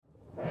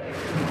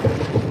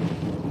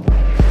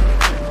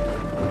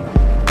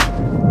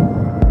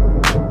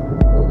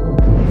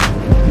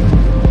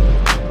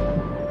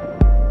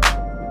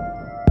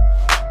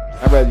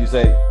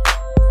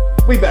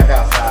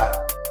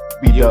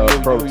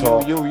Bro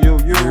Talk. You. What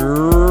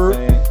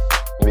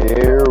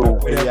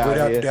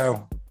up, though? You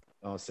know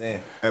what I'm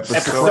saying?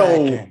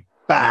 Episode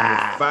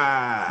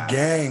 5.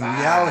 Gang, we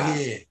out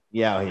here.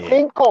 We out here.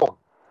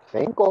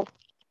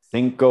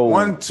 Cinco.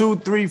 1, 2,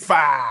 3,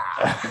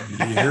 5.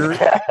 You heard?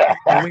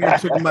 We ain't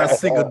took my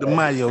Cinco de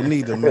Mayo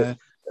neither, man.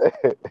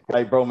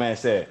 Like bro man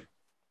said,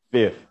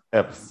 5th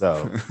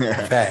episode.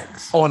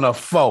 Facts. On a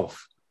 4th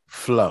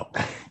flow.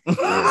 You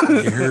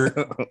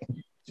heard?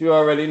 You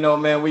already know,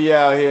 man. We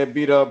out here,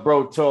 beat up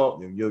Bro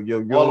Talk. Yo.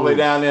 All the way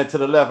down there to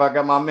the left. I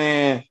got my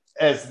man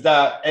S.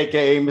 Dot,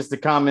 aka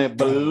Mr. Comment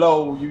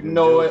Below. You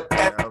know it.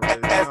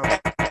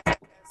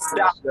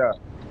 Stop.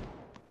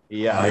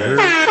 Yeah. You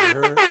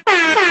heard?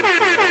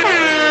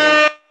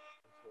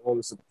 All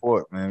the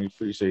support, man. We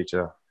appreciate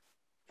y'all.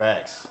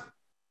 Facts.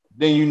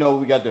 Then you know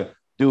we got the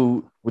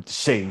dude with the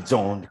shades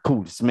on, the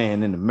coolest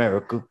man in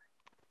America.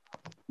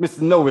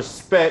 Mr. No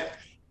Respect.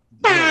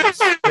 No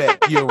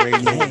respect. You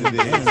already know what it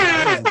is.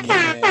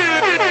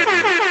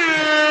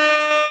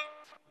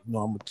 You know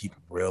I'm gonna keep it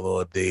real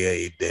all day,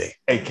 every day.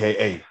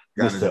 AKA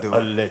Gotta Mr. do it.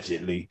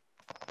 Allegedly.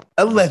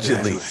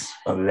 Allegedly.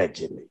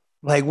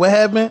 Like what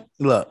happened?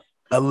 Look,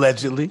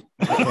 allegedly.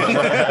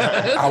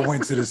 I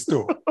went to the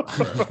store.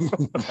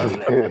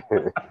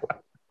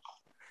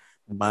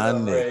 My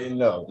nigga. Already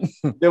know.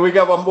 Then we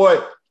got my boy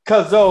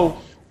Cuzzo,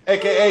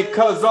 aka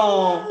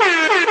Cuzzon.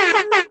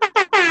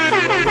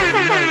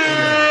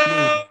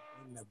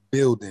 In the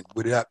building.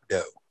 What up,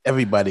 though?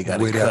 Everybody got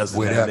a What up, cousin.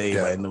 what That up,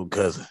 everybody though? know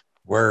cousin.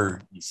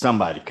 Word.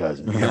 Somebody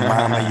cousin. Your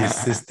mama, your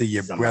sister,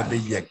 your Somebody. brother,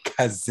 your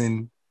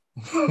cousin.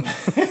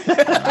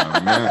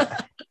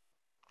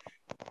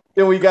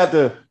 Then we got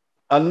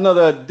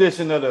another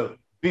edition of the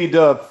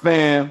B-Dub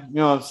fam. You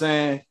know what I'm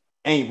saying?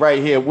 Ain't right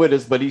here with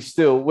us, but he's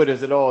still with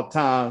us at all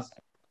times.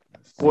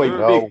 Boy,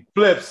 Big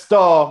Flip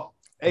Star,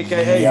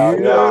 aka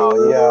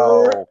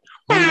Yo.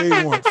 Who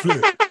they want?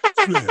 Flip.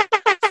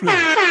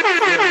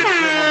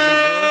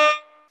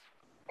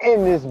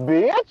 In this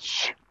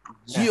bitch.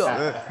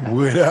 Yeah.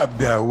 What up,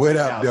 though? What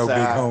up, though, big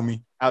Outside.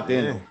 homie? out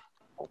there.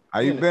 How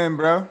you been,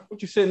 bro?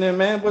 What you sitting in,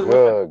 man?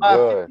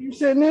 Good. You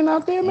sitting in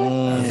out there,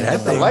 man? Yeah, that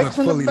The thing lights look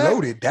in the fully back?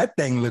 loaded. That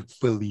thing look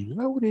fully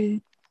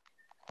loaded.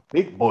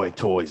 Big boy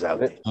toys out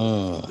there.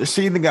 This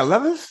shit even got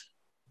levers?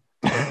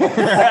 Remember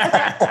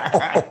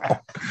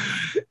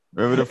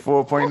the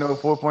 4.0,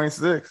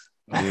 4.6?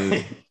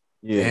 Yeah.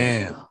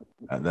 Yeah.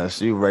 Damn.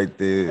 That's you right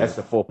there. That's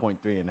the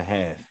 4.3 and a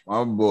half.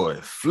 my boy.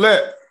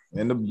 Flip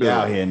in the Be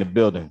out building. here in the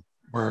building.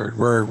 Word.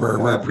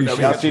 Appreciate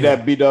Y'all see you.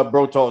 that beat up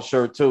Bro Talk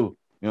shirt too.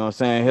 You know what I'm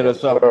saying? Hit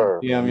us up, Sure.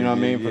 DM, you know what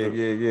I mean?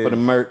 For the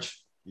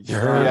merch. You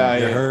heard? Yeah,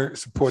 You yeah. heard?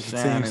 Support the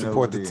team. Shining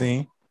Support over the there.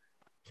 team.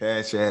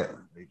 Cash app.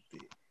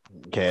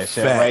 Cash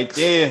out Facts. right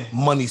there.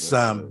 Money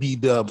sign,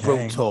 B-Dub, Bro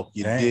Gang, Talk.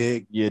 You gang.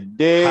 dig? You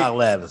dig?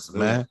 Holla at us,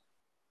 man.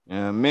 You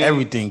know what I mean?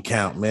 Everything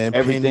count, man.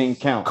 Everything Pennies,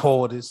 count.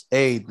 quarters,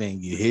 everything.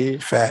 You hear?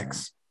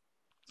 Facts.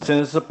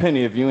 Send us a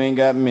penny if you ain't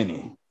got many.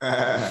 You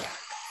know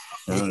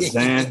what I'm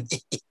saying?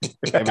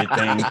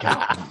 Everything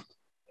count.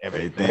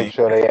 Everything. Make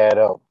sure they add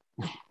up.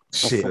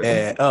 Shit,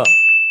 add up.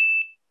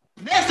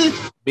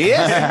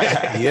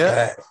 Yeah.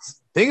 Yeah.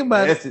 Facts. Think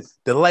about it. That's it.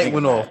 The light Think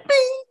went about off. it.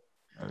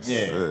 Bing.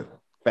 Yeah.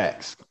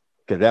 Facts.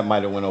 Because that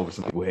might have went over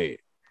some people's head.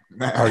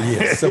 Oh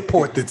yeah.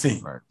 Support the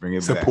team. Right, bring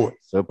it Support.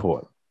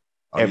 Support. back.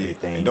 Oh, yeah.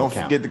 Everything And don't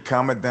count. forget to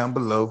comment down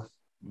below.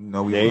 You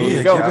know, we There you will Yeah,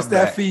 hit go. give y'all us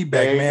that back.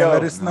 feedback, There you man. go.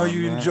 Let us know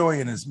you Man.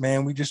 enjoying us,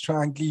 man. We just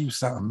trying to give you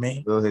something,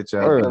 man. We'll hit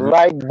y'all. Word. The back.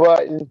 like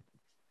button,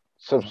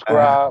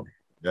 subscribe,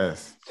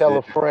 Yes. tell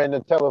a friend to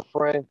tell a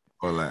friend.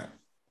 All that.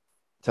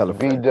 Tell a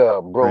friend.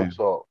 B-Dub, Bro Friend.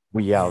 Talk.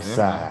 We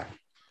outside.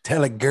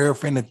 Tell a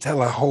girlfriend to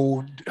tell a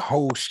whole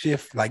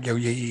shift, like, yo,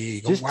 yeah,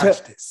 go Just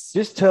watch this.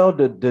 Just tell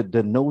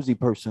the nosy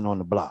person on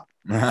the block.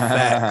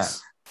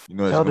 Facts. You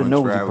know, it's Tell the gonna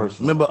nosy travel.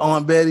 person. Remember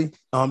Aunt Betty?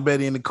 Aunt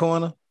Betty in the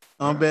corner?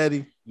 Aunt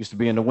Betty Used to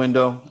be in the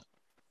window.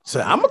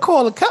 said, I'm going to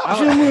call the cops.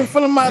 She in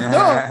front of my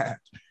door.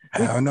 I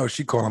don't know.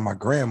 She calling my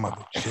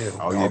grandmother. Chill.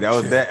 Oh, yeah, dog. that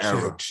was Chill, that chill,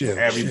 era. Chill.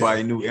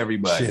 Everybody knew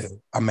everybody.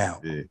 Chill. I'm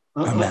out. Yeah.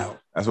 I'm out.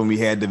 That's when we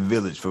had the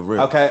village for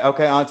real. Okay,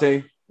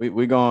 Auntie.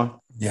 We going.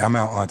 Yeah, I'm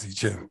out, Auntie.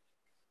 Chill.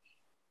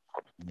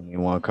 You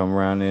want to come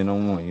around there no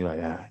more? You're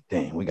like,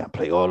 dang, we got to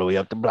play all the way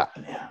up the block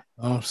now.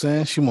 You know what I'm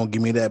saying? She won't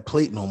give me that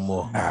plate no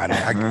more. Nah,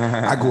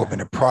 I grew up in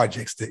the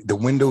projects. The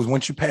windows,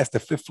 once you pass the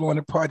 5th floor in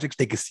the projects,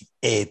 they could see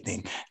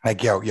everything.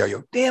 Like, yo,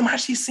 damn, how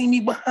she see me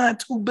behind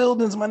 2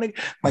 buildings, my nigga?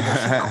 Like,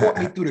 she caught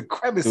me through the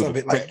crevice of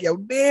it. Like, yo,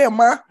 damn,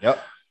 ma. Yep.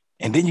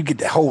 And then you get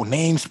the whole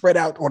name spread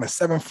out on the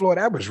 7th floor.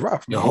 That was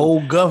rough. The man.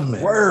 whole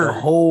government. Word. The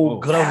whole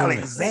government.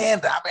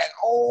 Alexander. I'm like,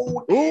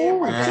 oh, damn.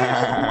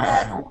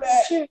 Who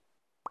that?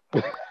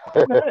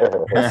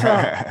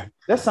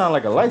 That sound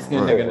like a light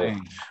skinned nigga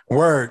name.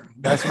 Word.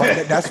 That's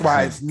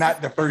why it's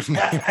not the first name.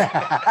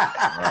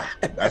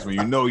 That's when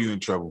you know you're in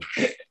trouble.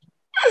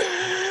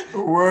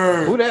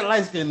 Word. Who that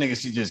light skinned nigga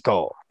she just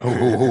called?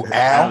 Who?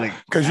 Al?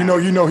 Because you know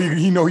he's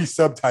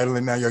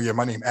subtitling now. Yo, yeah,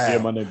 my name Al. Yeah,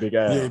 my name Big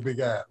Al. Yeah, Big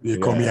Al. Yeah,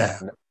 call me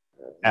Al.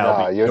 Al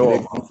Nah, be you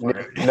dog.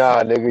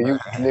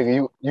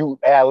 nigga, you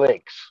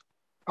Alex.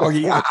 Oh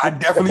yeah, I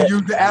definitely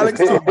use the Alex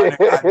too. My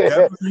nigga. I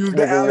definitely use the Nigga,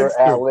 you're Alex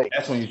too. Alex.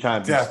 That's when you're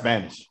trying to be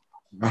Definitely. Spanish.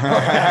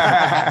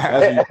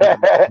 That's when you're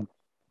trying to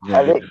be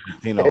Alex.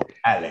 Latino.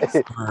 Alex.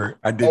 Word.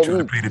 I did try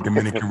to play the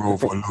Dominican role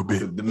for a little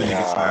bit.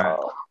 Dominican side. Nah.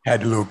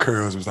 Had the little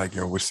curls. Was like,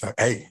 yo, what's up?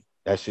 Hey,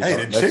 That shit.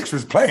 hey, the chicks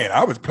was playing.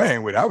 I was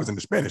playing with it. I was in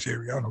the Spanish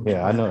area. I don't know.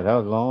 Yeah, I know. That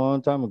was a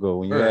long time ago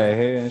when you Word. had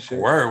hair and shit.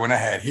 Word when I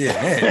had hair,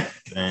 man.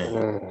 Damn.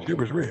 Mm. Shit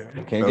was real.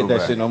 Can't get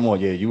that shit no more.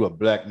 Yeah, you a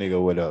black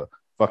nigga with a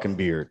fucking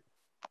beard.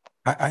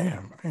 I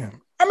am.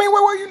 I mean,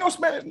 well, you know,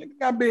 Spanish niggas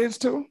got beards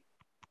too.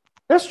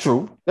 That's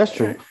true. That's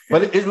true.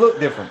 But it looked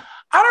different.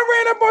 I done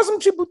ran up on some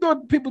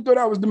people thought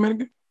I was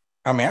Dominican.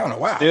 I mean, I don't know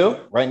why. Still,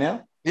 right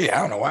now, Yeah,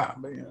 I don't know why.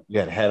 But yeah. you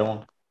got a hat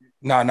on.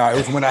 No, it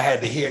was when I had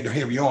the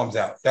hairy arms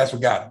out. That's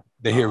what got it.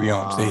 The hairy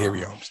arms.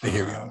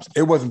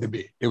 It wasn't the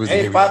beard. It was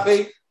Hey, the hairy arms.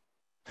 Papi.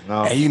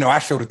 No, And you know, I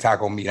show the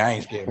taco meat. I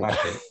ain't scared of my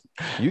shit.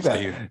 you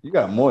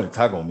got more than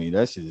taco meat.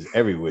 That shit is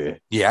everywhere.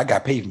 Yeah, I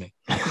got pavement.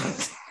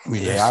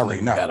 Yeah, I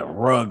already know. Got a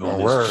rug on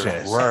his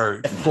chest.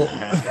 Word.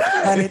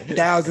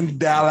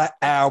 $100,000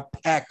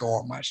 alpaca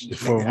on my shit.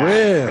 For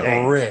nigga. real.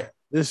 For real.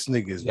 This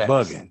nigga's Yes.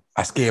 bugging.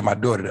 I scared my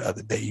daughter the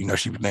other day. You know,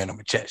 she was laying on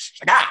my chest.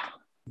 She's like, ah.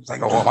 It's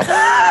like, oh, my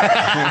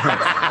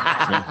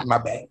bad. My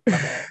bad.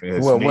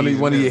 What, one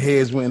of your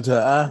heads went into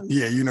her eye?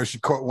 Yeah, you know, she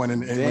caught one,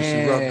 and when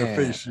she rubbed her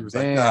face, she was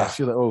like, ah.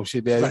 She like, oh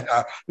shit, daddy. Like,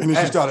 and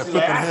then she started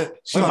flipping her head.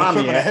 She Where started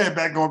mommy flipping her at? head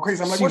back, going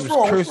crazy. I'm like, She what's was wrong?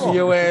 What's cursing wrong?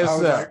 your ass I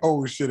was up. like,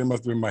 oh shit, it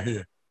must have been my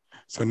hair.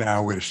 So now I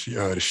wear the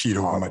sheet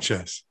over my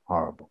chest.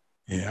 Horrible.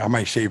 Yeah, I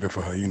might shave it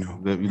for her, you know.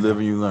 You live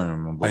and you learn,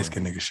 my boy. Light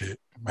skin nigga shit.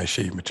 Might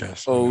shave my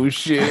chest. Oh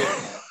shit.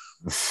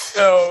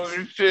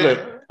 Oh shit.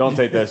 Flip. Don't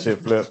take that shit,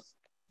 Flip.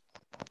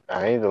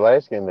 I ain't the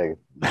light skinned nigga.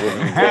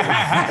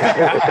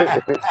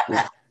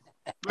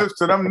 Flip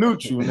to them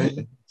neutral,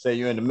 nigga. Say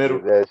you in the middle.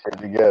 Put that shit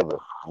together.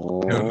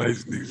 Yo, Mhm. light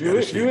niggas You, gotta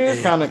you shave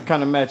is their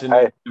kind of matching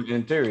Hey. the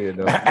interior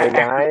though.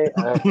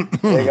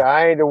 Nigga,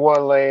 I ain't the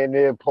one laying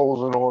there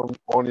posing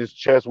on his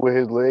chest with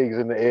his legs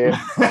in the air.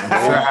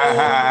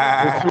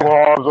 His 2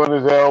 arms on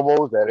his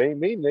elbows. That ain't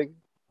me, nigga.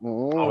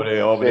 Mm-mm. Over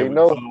there Say with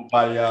no. the full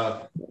body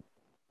out.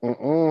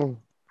 Mm-mm.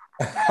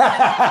 With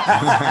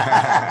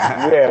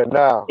Yeah,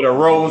 nah. a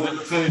rose in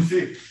between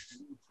teeth.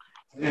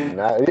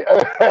 Nah.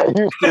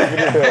 You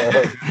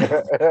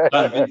stupid.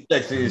 Trying to be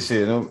sexy as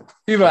shit.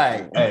 He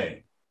like,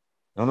 Hey,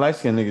 them light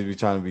skinned niggas be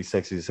trying to be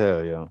sexy as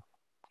hell, yo.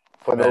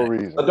 For no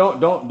reason. But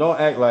don't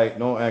act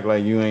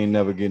like you ain't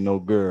never get no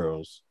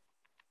girls.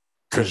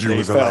 Cause you They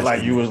was a felt light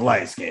like you was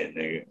light skinned,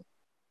 nigga.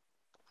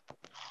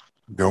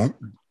 Don't.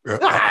 'Cause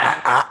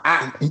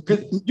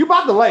you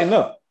about to lighten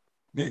up.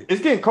 Yeah.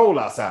 It's getting cold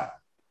outside.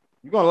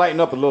 You're gonna lighten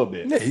up a little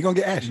bit. Yeah, you gonna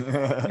get ashy. You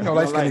know,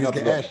 light skin niggas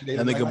get ashy. They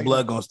that like- nigga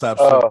blood gonna stop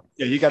shooting.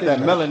 Yeah, you got that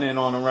melanin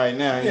on him right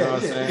now. You know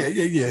what I'm saying?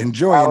 Yeah. I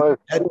Enjoying was,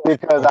 that.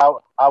 because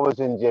I was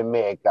in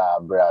Jamaica,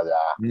 brother.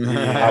 I was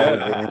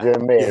in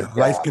Jamaica.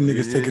 Yeah, light skin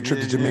niggas take a trip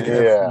to Jamaica Yeah.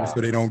 every year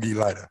so they don't get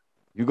lighter.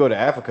 You go to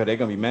Africa, they're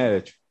gonna be mad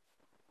at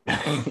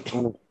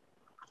you.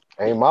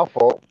 Ain't my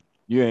fault.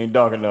 You ain't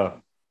dark enough.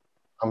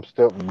 I'm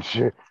still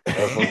shit.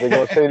 That's what they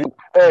gonna say.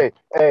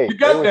 Hey, You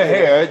got the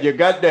hair. You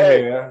got the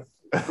hair.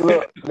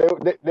 Look,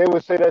 they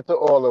would say that to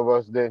all of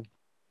us then.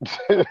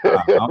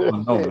 I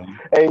don't know, man.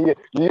 Hey,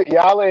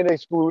 y'all ain't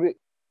excluded.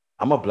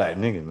 I'm a black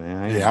nigga, man.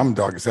 I ain't- Yeah, I'm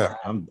dark as hell.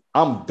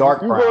 I'm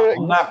dark You brown. go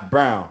to- I'm not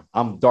brown.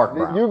 I'm dark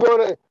brown. You go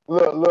to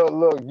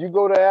look. You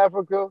go to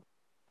Africa,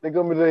 they're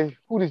gonna be like,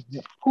 who is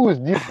this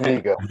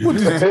nigga?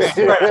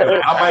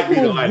 I might be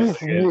the Who's lightest this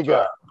skin.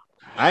 nigga?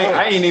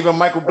 I ain't even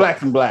Michael Black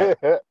from Black.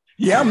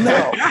 Yeah, I'm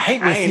not. I hate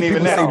when I ain't people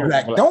even say that.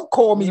 black. Don't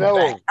call me No.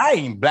 black. I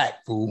ain't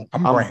black, fool.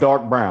 I'm I'm brown.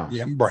 dark brown.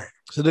 Yeah, I'm brown.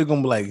 So they're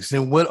gonna be like,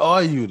 so what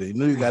are you? They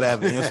knew you gotta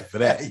have an answer for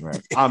that.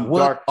 I'm What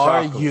dark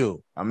are chocolate.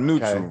 you? I'm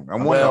neutral. Okay.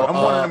 I'm Well,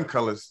 one of them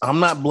colors. I'm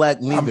not black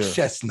I'm neither.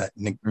 chestnut,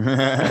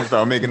 nigga.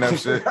 Start making up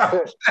shit.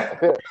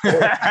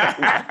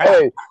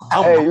 Hey,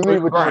 I'm hey, you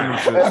leave brown.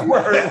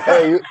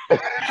 Hey,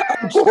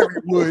 I'm cherry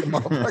wood,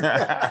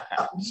 motherfucker.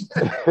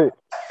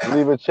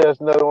 leave a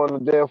chestnut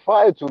on the damn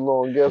fire too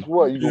long. Guess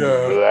what? You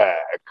gonna be black.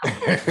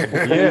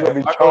 Yeah, gonna be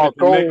if I go to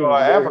charcoal, Jamaica or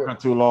nigga. Africa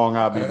too long,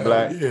 I'll be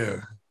black. Yeah.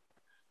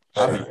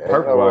 I'll be Ain't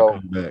purple. no when I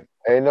wrong. come back.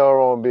 Ain't nothing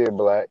wrong with being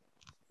black.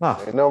 Nah,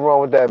 Ain't nothing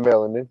wrong with that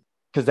melanin.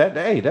 because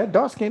that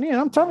dark skin in.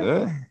 I'm telling you.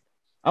 Yeah.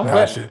 I'm Nah,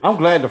 glad. shit. I'm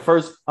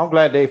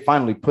glad they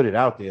finally put it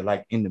out there,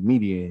 like in the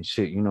media and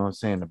shit. You know what I'm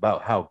saying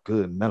about how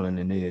good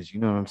melanin is. You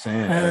know what I'm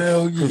saying?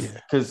 Hell yeah.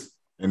 Because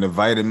And the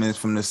vitamins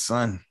from the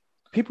sun.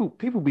 people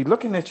be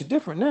looking at you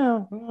different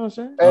now. You know what I'm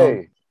saying?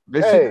 Hey,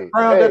 They hey, see that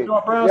brown, hey, that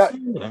dark brown yeah.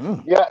 skin. Like,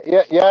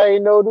 y'all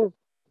ain't noticed?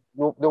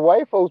 The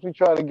white folks be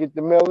trying to get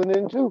the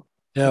melanin too.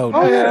 Hell,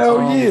 Oh, hell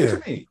what yeah.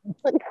 you mean?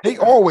 They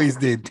always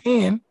did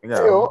 10. They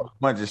got a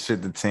bunch of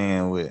shit to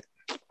tan with.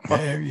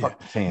 Hell yeah. Fuck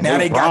the tan. Now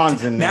they got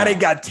bronzing now they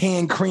got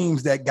 10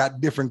 creams that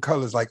got different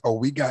colors. Like, oh,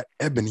 we got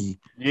ebony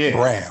yeah.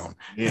 brown,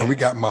 Yeah. and we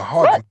got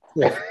mahogany,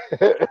 you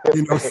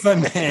know,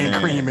 suntan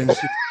cream and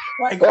shit.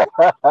 Like,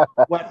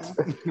 What?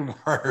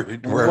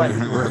 word.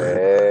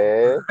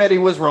 Yeah. Betty,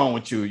 what's wrong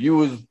with you? You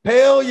was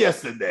pale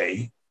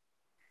yesterday,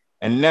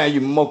 and now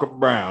you mocha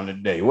brown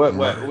today. What?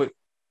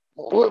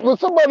 Will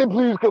somebody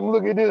please come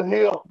look at this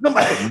here?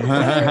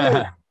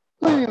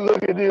 Please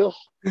look at this.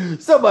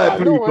 Somebody I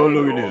please know go I ain't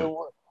look the at only this.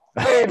 one.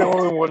 I ain't the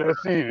only one that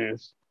see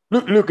this.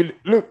 Look at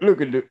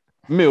the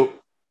milk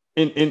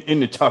in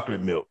the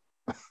chocolate milk.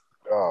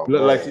 Oh, Look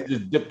man. like she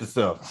just dipped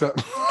herself. So,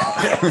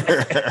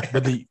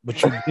 But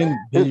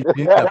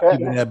you got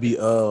people that be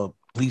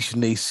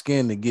bleaching their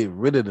skin to get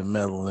rid of the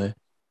melanin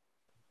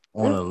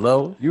on a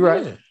low. You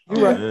right. Yeah.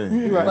 You right. Yeah.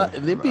 You right.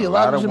 There be a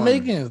lot of women.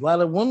 Jamaicans, a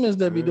lot of women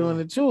that be doing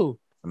it too.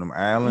 From them You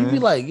islands. be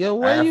like, yo,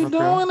 where you Africa.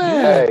 doing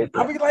that? Hey,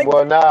 I be like,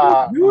 well,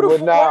 nah,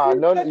 beautiful, why you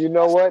no, touching you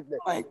know what?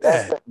 like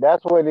that?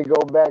 That's where they go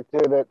back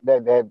to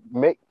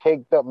that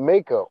caked up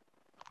makeup.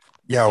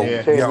 Yo,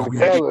 Yeah. Changing the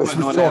colors.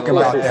 we was talking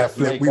about that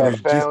flip. We That was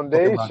just talking about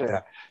foundation.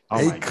 that. Oh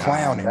They my God.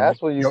 clowning.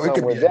 That's when you Yo, it come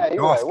could be with a that.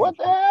 You're like, dark what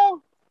the skin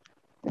hell?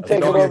 You It take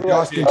it could be a over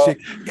dark skin like, chick,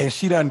 and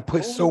she done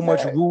put so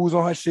much that? rules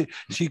on her shit.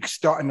 She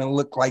starting to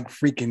look like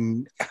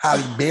freaking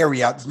Halle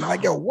Berry out. I'm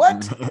like, yo,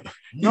 what?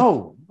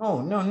 No.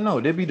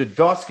 There be the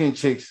dark skinned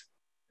chicks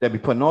that be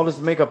putting all this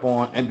makeup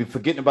on and be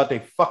forgetting about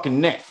their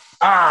fucking neck.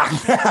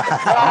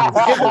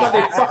 Forgetting about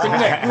their fucking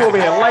neck. You over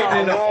here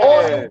lightening them all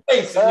in the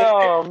face.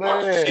 Oh,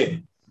 man. Shit.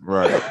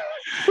 Right.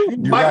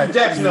 Michael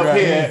Jackson up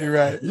here. You're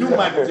right. New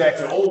Michael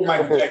Jackson, old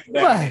Michael Jackson.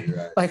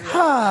 Like,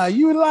 ha,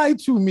 you lied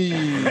to me.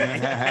 Bitch,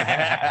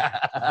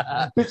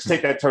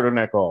 take that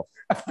turtleneck off.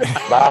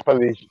 Bye,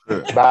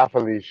 Felicia. Bye,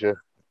 Felicia.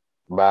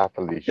 Bye,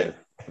 Felicia.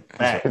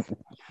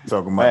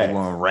 Talking about they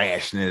want to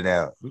ration it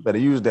out. You better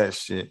use that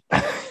shit.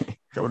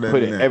 Put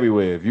it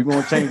everywhere. If you're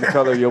going to change the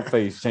color of your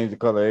face, change the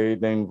color of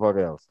everything fuck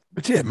else.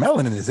 But yeah,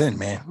 melanin is in,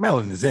 man.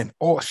 Melanin is in.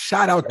 Oh,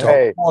 shout out to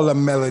Hey. all the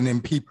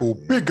melanin people.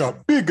 Big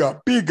up, big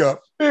up, big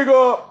up. Big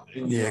up.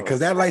 Yeah, because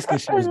that light skin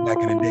shit was back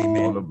in the day, All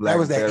man. the That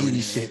was that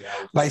blackberries. 80s shit.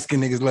 Light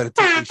skin niggas let it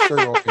take their shirt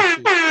off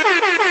and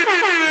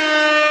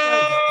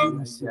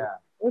shit.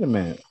 Wait a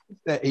minute. It's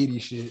that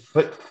 80s shit.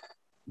 But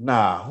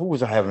nah, who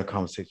was I having a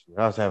conversation with?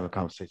 I was having a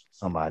conversation with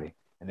somebody,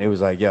 and they was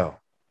like, yo,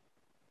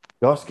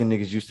 dark skin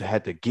niggas used to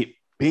have to get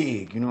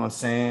big, you know what I'm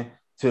saying?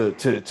 To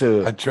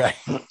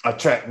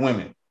attract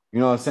women. You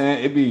know what I'm saying?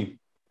 It'd be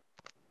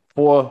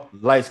 4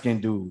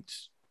 light-skinned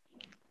dudes,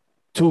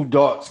 2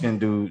 dark-skinned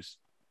dudes.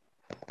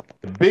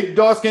 The big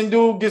dark-skinned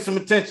dude gets some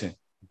attention.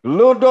 The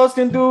little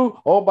dark-skinned dude,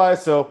 all by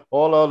himself,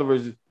 all the other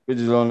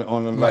bitches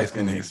on the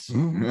light-skinned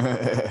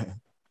niggas.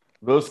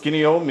 Little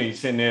skinny old me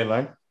sitting there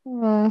like,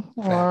 I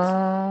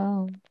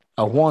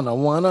wanna.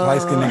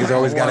 Light skin niggas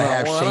always gotta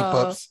have shape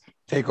ups.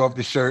 Take off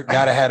the shirt.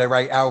 Gotta have the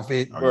right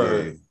outfit.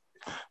 Oh, yeah.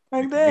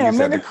 Like damn, Niggas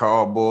had the nigga.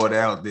 cardboard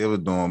out. They was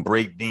doing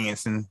break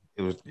dancing.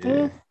 It was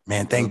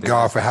Man, thank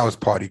God for house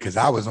party because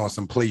I was on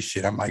some play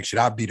shit. I'm like, should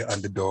I be the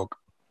underdog?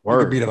 You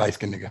could be the light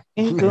skinned nigga.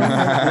 Ain't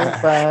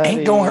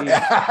going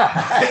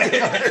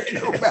hurt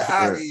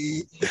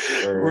nobody.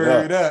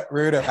 Word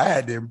up. I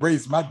had to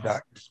embrace my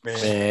doctors,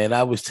 man. Man,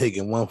 I was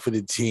taking one for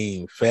the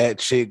team. Fat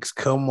chicks,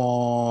 come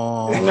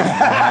on.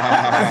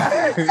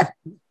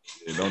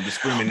 Don't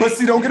discriminate. But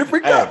see, don't get it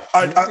freaked out.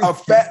 A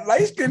fat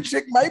light skinned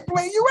chick might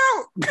play you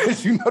out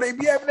because you know they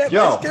be having that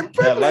light skin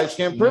privilege. Light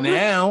skin privilege.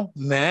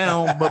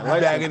 Now, but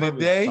back in the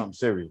day, something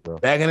serious, bro.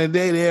 back in the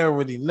day, they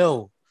already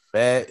know.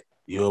 Fat,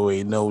 you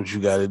already know what you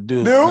got to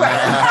do. Well,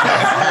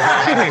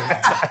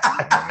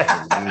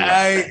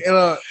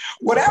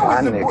 that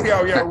was the boy.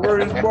 Yo,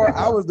 word is boy.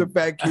 I was the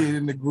fat kid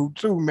in the group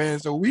too, man.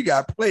 So we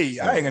got played.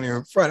 I ain't gonna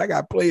even front. I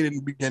got played in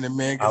the beginning,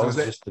 man. I was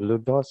just a little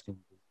dark skin.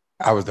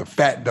 I was the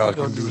fat dog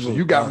dude. So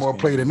you got more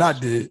play than I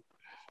did.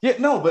 Yeah,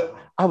 no, but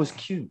I was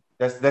cute.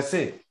 That's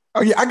it.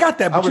 Oh yeah, I got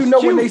that. But I you was know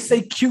when cute. they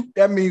say cute,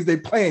 that means they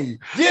playing you.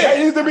 Yeah, that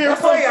needs to be a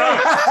play.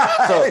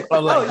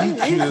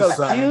 He's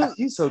so cute.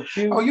 He's so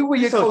cute. Oh, you wear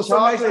your so clothes so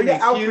nice. chocolate Your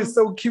and outfit's cute.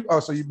 so cute. Oh,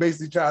 so you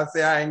basically trying to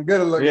say I ain't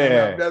good looking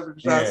Yeah. enough. That's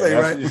what you're trying to say,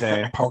 that's right? what you're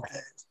saying. Punk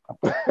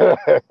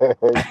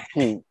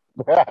Cute.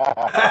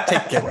 ass.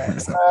 Take your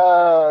ass up.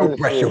 Go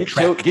brush your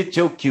Get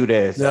your cute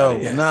ass. Yo, out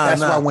of here.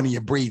 That's why one of your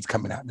braids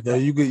coming out. Yo,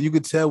 you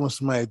could tell when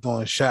somebody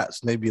throwing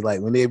shots. And they be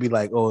like, when they be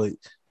like, oh,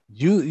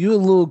 you a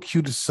little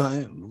cute or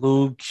something,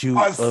 little cute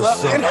or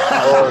something.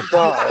 I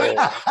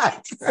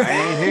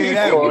ain't hear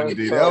that one,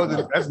 dude.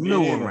 That's a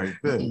new one right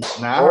there.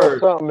 Nah, I Or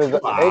heard. something ain't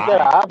that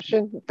an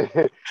option?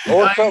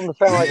 Or something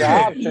sound like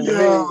an option to me.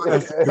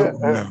 That's a good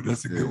one. No,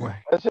 that's a good one.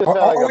 That shit sound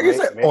like a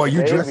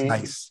You dress maybe.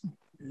 nice.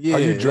 Yeah, Oh,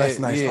 you dress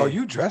nice. yeah. Oh,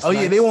 you dress Oh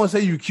nice. yeah, they won't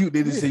say you cute.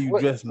 They just say you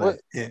What- dress nice.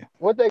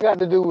 What they got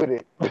to do with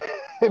it?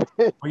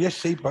 Oh, your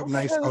shape up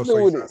nice. Let's Oh, do so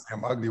you it. trying to say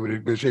I'm ugly with a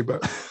good shape up.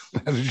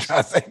 That's what you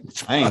trying to say.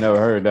 I ain't never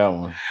heard that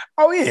one.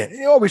 Oh yeah,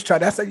 they always try.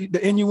 That's how the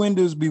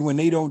innuendos be when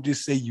they don't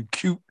just say you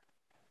cute.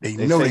 They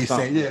know they say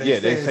something. yeah. They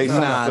say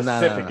something. something Nah,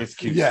 specific nah. is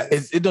cute. Yeah,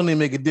 It don't even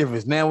make a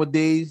difference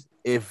nowadays.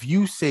 If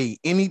you say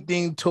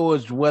anything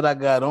towards what I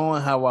got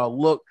on, how I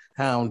look,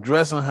 how I'm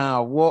dressing,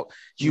 how I walk.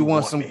 You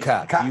want some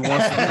cock. You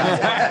want some cock.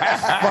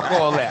 Fuck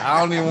all that. I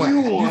don't even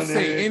want you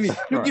say any.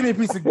 You give me a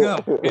piece of gum.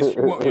 Bitch,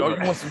 you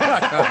want some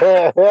cock.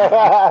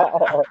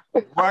 Huh?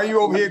 Why are you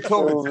over here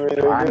talking to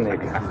me? My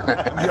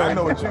nigga. I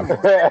know what you mean.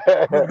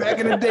 But back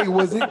in the day,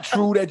 was it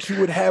true that you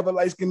would have a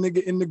light-skinned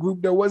nigga in the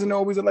group? There wasn't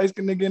always a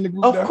light-skinned nigga in the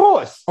group. Of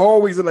course.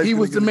 Always a light-skinned He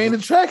was nigga the in main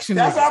group. attraction.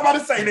 That's nigga. what I'm about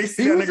to say. They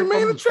see He that was the nigga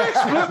main from-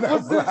 attraction.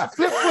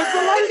 Flip was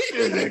the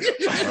light-skinned nigga.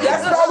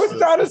 That's what I was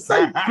trying to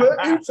say.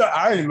 Flip,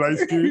 I ain't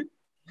light-skinned.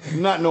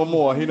 Not no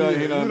more. He done. You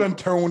He done. done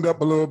toned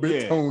up a little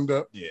bit. Yeah. Toned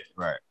up. Yeah.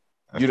 Right.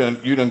 You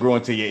done grow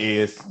into your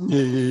ears.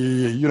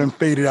 Yeah. You done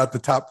faded out the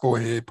top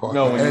forehead part.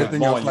 No, when you was everything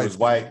born, else you light was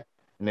white,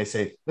 and they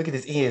say, "Look at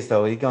his ears,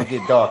 though. He gonna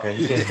get darker.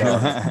 He get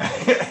darker."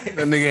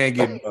 That nigga ain't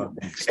getting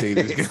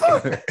stages.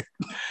 Got a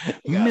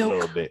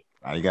little bit.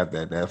 Oh, you got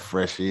that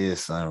fresh ear,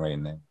 son, right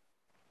now.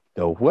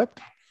 The what?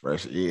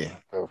 Fresh ear.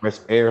 Fresh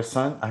air,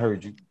 son. I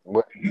heard you.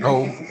 What?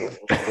 No.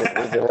 What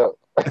the hell?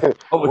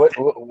 What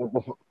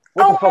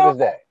the fuck is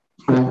that?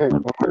 What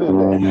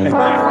is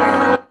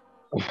that?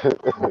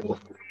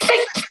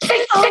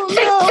 Say something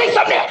else.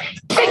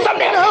 Say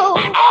something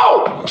else.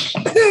 Oh!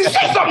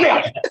 Say something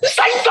else.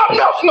 Say something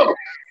else.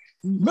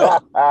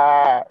 Look.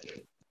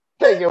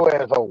 Take your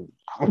ass home.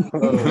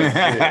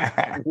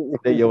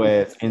 Stay your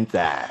ass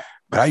inside.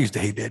 But I used to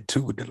hate that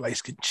too with the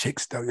light-skinned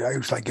chicks, though. I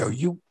was like, yo,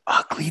 you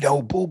ugly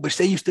though, boo. But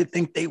they used to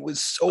think they was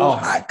so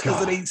hot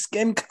because of their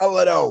skin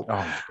color, though.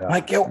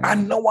 Like, yo, I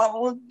know I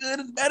look good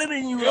and better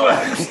than you.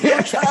 You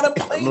still trying to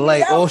play me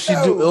Like out, all she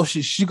though.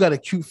 do, she got a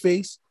cute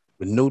face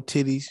with no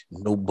titties,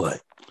 no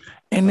butt.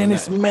 And then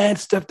it's mad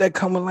stuff that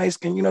come with light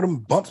skin. You know, them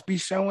bumps be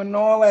showing and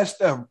all that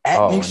stuff.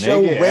 Acne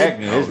show, red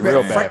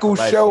freckle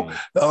show.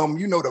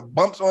 You know, the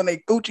bumps on their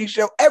Gucci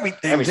show.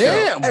 Everything.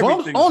 Damn,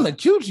 bumps on the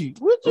coochie.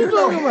 What you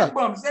talking hair about?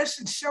 bumps. That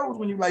shit shows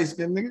when you light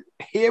skin, nigga.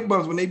 Hair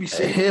bumps when they be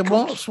shaving. Hair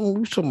bumps? What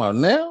you talking about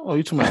now? Or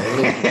you talking about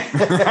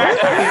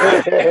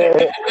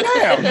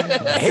Damn.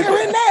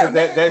 Hair in there.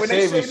 That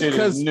shaving shit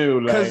is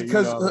new. Like,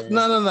 Because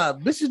no,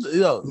 bitches,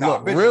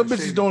 look, real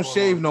bitches don't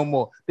shave no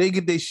more. They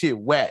get their shit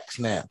waxed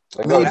now.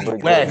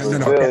 Wax.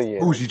 No,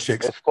 bougie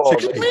chicks.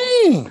 What you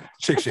mean?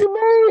 Chick What shit.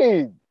 you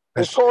mean?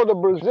 It's called a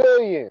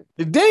Brazilian.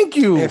 Thank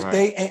you. If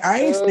they ain't, I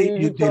ain't say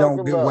you they don't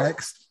talking get about?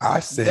 waxed.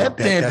 I said That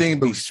damn thing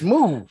be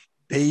smooth.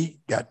 They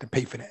got to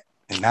pay for that.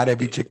 And not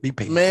every chick be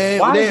paying. Man,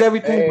 why is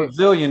everything Hey.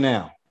 Brazilian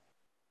now?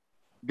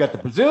 You got the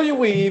Brazilian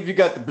weave, you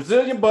got the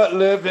Brazilian butt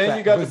lift, and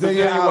you got the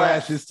Brazilian wax.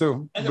 eyelashes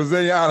too.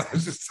 Brazilian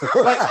eyelashes too.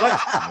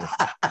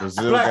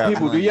 Black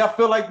people, do y'all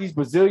feel like these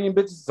Brazilian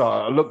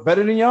bitches look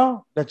better than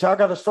y'all? That y'all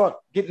got to start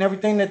getting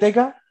everything that they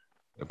got?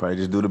 They probably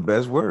just do the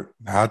best work.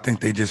 I think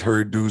they just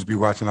heard dudes be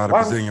watching a lot of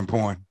Why- Brazilian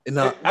porn.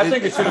 No, I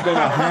think it should have been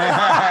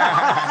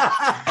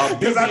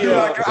Because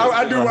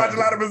I do watch a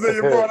lot of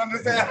Brazilian porn.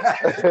 Understand?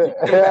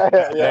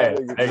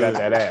 They got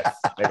that ass.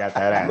 They got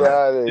that ass.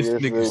 this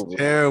nigga's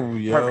terrible,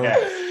 yo. Perfect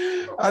ass.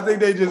 I think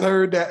they just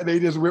heard that and they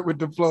just went with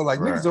the flow. Like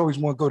Right. niggas always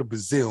want to go to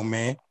Brazil,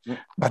 man.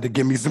 About to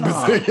give me some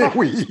Brazilian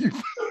weave.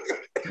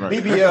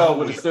 Right. BBL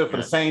would have stood for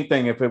the same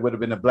thing if it would have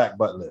been a black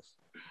butt lift.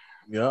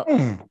 Yeah.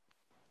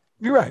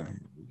 You're right.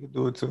 You can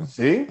do it too.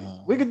 See,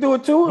 we could do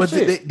it too. But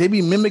Shit. they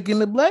be mimicking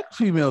the black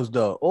females,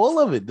 though. All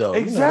of it, though.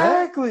 You know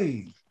that?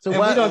 Exactly. So And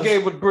why we don't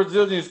give with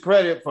Brazilians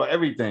credit for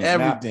everything. Now,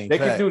 Everything, they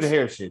can do facts. the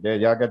hair shit.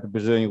 Y'all got the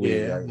Brazilian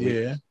weave. Yeah, Like,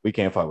 yeah. We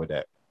can't fuck with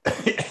that.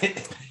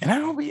 And I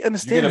don't really You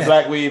understand get a that.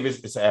 black weave,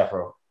 it's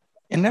afro.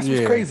 And that's Yeah.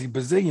 what's crazy.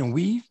 Brazilian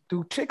weave.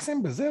 Do chicks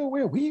in Brazil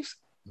wear weaves?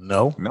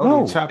 No.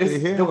 No, they chop their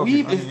hair the off.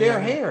 weave is their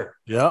hair.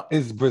 Yeah.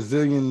 Is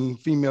Brazilian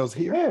females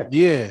here? Yeah.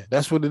 Yeah,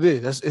 that's what it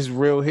is. It's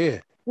real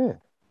hair.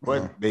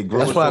 But they grow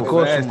That's it why it so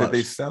costs so fast that much.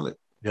 they sell it.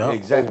 Yeah.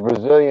 It's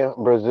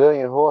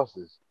Brazilian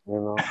horses, you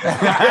know.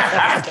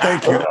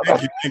 Thank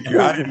you.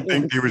 I didn't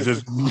think it was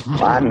just.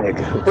 My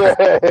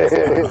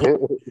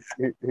nigga.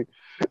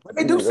 But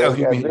they do sell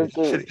human hair. Shit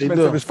They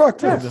expensive do. as fuck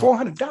too. They do.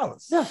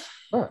 $400. Yeah.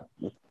 Right.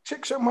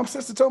 Chick show my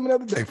sister told me the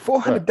other day.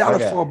 $400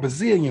 Right. for a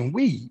Brazilian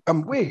wig.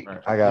 Wig.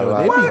 I got a Yo, lot,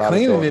 they a be lot of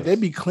cleaning stories. it. They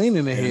be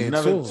cleaning the hair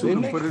another too. two They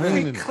to be put it in.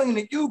 cleaning it. Clean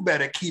it. You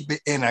better keep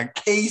it in a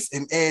case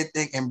and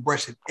everything and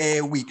brush it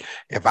every week.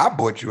 If I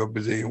bought you a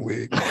Brazilian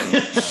wig,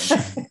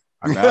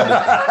 I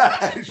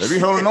got it. They be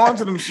holding on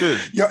to them shit.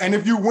 yo, and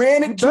if you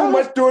wearing it too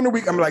much during the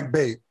week, I'm like,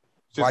 babe,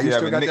 Just why you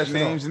still having got that shit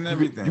nicknames on? and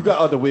everything. You got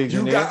other wigs You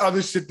in got there.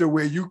 other shit to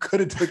wear. You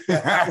could have took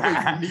that out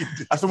where you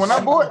needed. I said when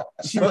I bought,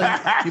 She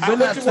like, you better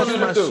not you touch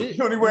wanted my to do? shit.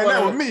 you only wearing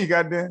that with me,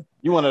 goddamn.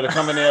 You wanted to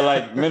come in there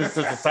like menace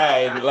to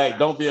society, like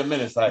don't be a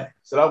menace. Like,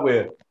 should I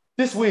wear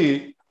this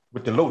wig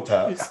with the low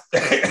tops?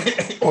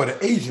 Or the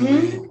Asian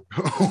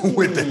wig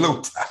with the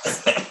low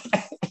tops.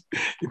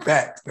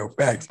 Facts though.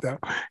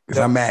 Because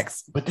I'm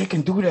Max. But they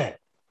can do that.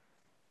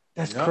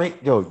 That's Yep.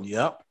 great. Yo,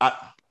 Yep.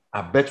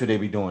 I bet you they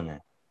be doing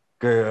that.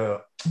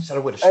 Girl, should I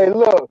wear the Hey, short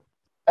look.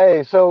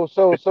 Hey, so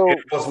Air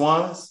Force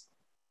Ones?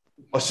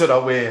 Or should I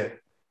wear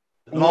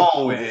the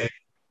long wig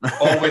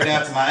all the way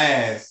down to my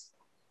ass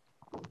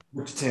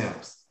with the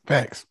Timbs?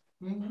 Facts.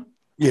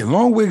 Yeah,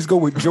 long wigs go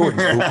with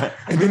Jordans, boo.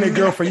 And then their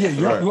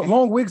girlfriend,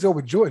 long wigs go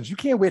with Jordans. You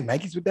can't wear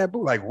Nikes with that,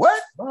 boo. Like, what?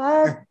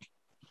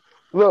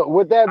 Look,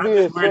 with that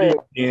being said,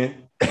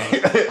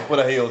 with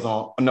the heels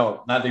on.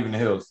 No, not even the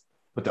heels.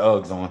 With the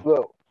Uggs on.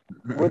 look,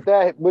 with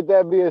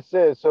that being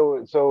said, so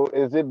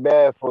is it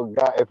bad for a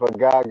guy if a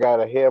guy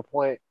got a hair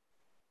plant?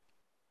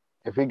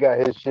 If he got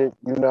his shit,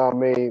 you know what I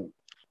mean?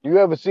 You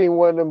ever seen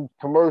one of them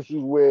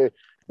commercials where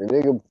the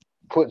nigga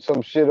put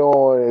some shit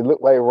on, it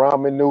looked like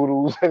ramen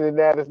noodles, and then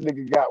now this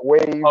nigga got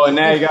waves? Oh, and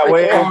now he got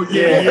waves? Oh,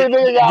 yeah. This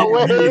nigga got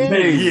waves.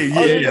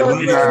 Yeah.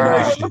 What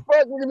the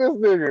fuck? Look at this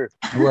nigga.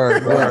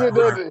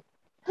 Word.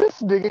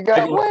 This nigga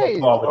got waves.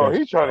 Oh,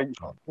 he's trying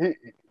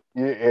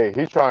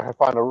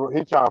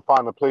to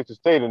find a place to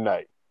stay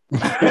tonight.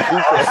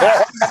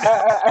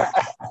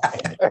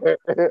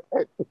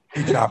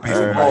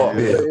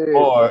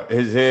 Or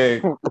his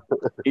hair,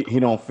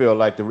 he don't feel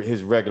like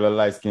his regular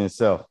light skinned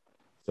self,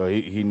 so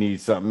he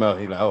needs something else.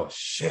 He like, oh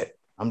shit,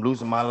 I'm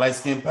losing my light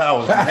skin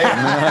powers.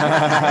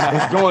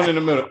 It's going in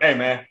the middle. Hey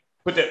man,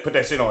 put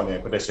that shit on there.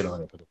 Put that shit on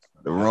there.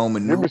 The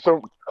Roman. Give me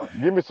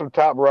some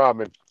top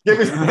ramen. Give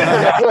me some.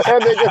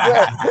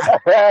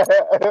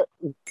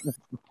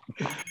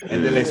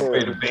 And then they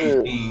spray the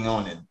Beijing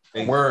on it.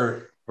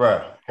 Word.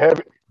 Right.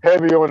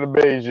 Heavy on the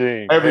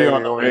Beijing. Heavy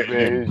on the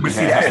Beijing. But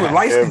see, that's what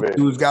light-skinned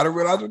dudes got to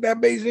realize with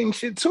that Beijing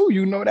shit too.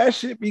 You know that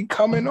shit be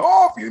coming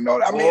off. You know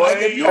what I mean? Like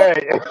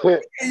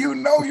if you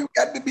know you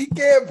got to be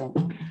careful.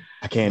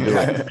 I can't do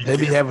it. They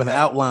be having an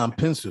outline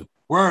pencil.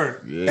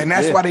 Word. Yeah, and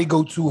that's why they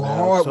go too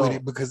hard with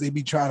it, because they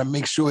be trying to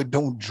make sure it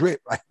don't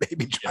drip. Like they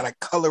be trying to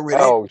color it.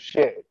 Oh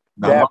shit.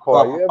 No, that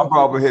part. I'm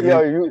probably hitting.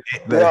 You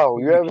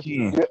ever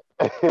see?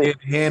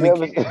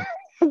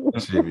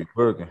 That shit be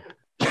working.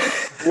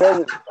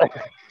 You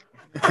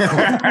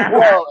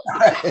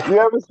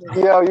ever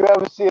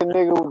see a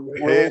nigga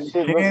with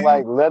shit look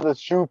like leather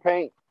shoe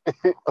paint?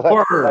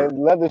 like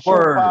leather shoe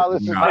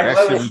polish. No.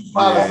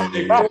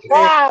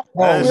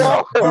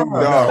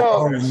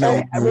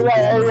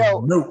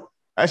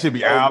 That should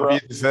be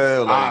obvious as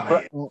hell.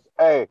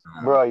 Hey,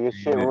 bro, your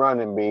shit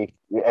running, B.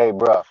 Hey,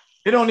 bro.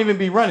 It don't even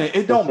be running.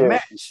 It don't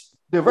match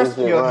the rest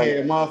of your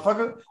hair,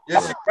 motherfucker.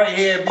 This shit right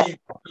here be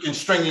fucking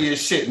stringy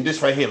as shit, and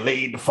this right here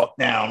laid the fuck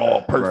down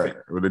all perfect.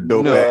 Right. With a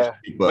dope ass.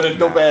 With a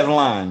dope ass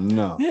line.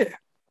 No. Yeah.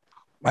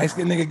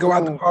 Light-skinned nigga go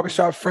out the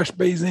barbershop, fresh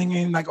Beijing,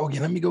 and like, okay,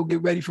 let me go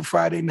get ready for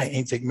Friday night.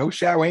 Ain't take no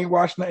shower, ain't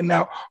wash nothing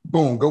out.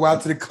 Boom, go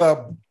out to the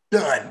club.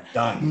 Done.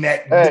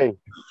 Neck. Hey.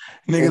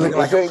 Nigga look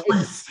like a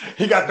priest.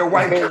 He got the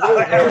white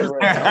collar.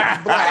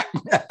 Black.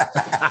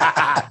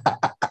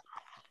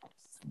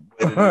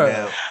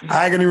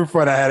 I ain't gonna even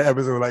front. I had an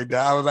episode like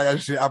that. I was like,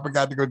 shit, I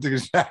forgot to go take a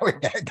shower.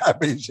 I got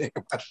Beijing.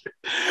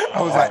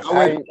 I was like,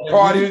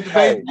 party.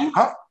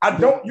 I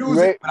don't use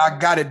it, but I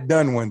got it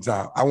done one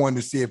time. I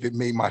wanted to see if it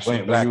made my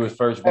shit black. When you was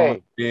first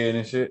born, beard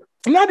and shit.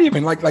 Not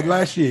even like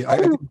last year. I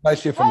think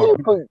last year for my.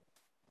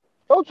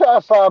 Don't try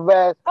to solve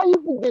bad. How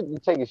you forget to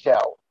take a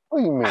shower? What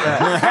do you mean?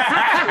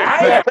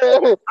 I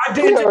didn't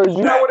take a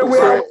shower to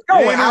where I was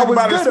going. I was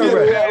good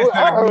already.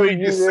 I heard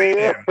you say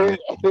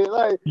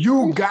that.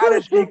 You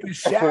gotta take a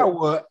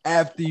shower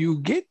after you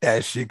get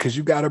that shit, because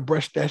you gotta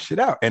brush that shit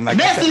out. And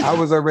like I said, I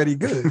was already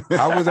good.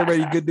 I was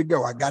already good to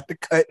go. I got the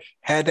cut,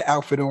 had the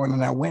outfit on,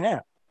 and I went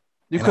out.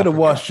 You could have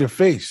washed your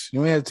face. You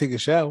ain't had to take a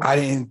shower. I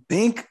didn't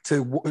think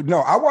to. No,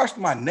 I washed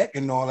my neck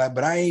and all that,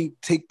 but I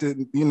ain't take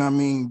the, you know what I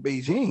mean,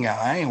 Beijing out.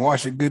 I ain't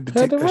wash it good to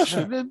take the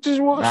shower.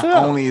 Just wash it Not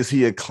out. only is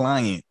he a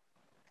client.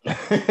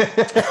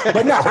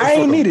 But no, I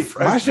ain't need it.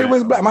 My shit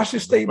was black. My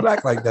shit stayed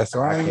black like that,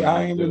 so I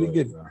ain't really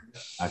get it.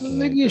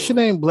 Nigga, your shit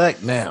ain't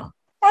black now.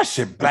 My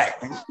shit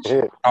black.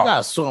 You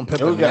got salt and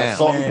pepper now.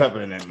 Salt and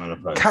pepper in that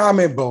motherfucker.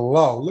 Comment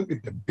below. Look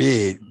at the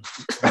beard.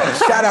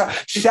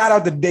 shout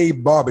out to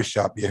Dave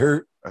Barbershop. You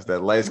heard? That's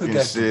that light skin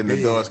shit in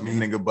the dark skin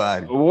nigga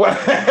body. What?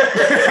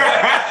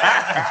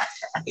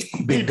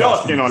 He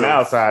dark skin on the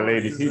outside,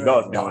 ladies. He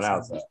dark skin on the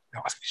outside.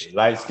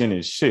 Light skin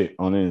is shit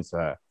on the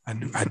inside. I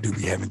do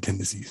be having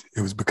tendencies.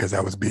 It was because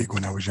I was big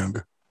when I was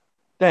younger.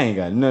 That ain't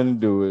got nothing to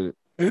do with it.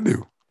 It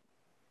do.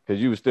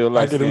 Because you was still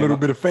light I get a little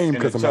bit of fame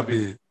because of my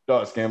beard.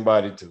 Dark skin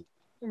body too.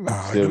 Nah,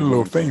 I get a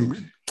little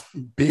fame.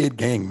 Beard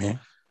gang, man.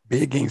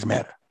 Beard gangs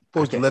matter.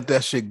 Supposed to let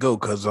that shit go,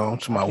 cuz I'm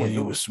talking about when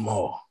you was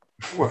small.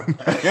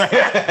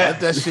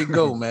 Let that shit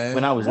go, man.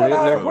 When I was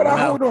little,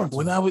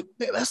 when I was,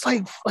 that's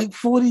like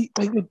 40,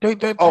 like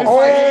 30.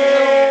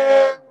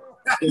 Oh,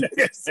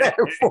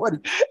 40.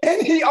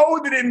 And he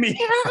older than me.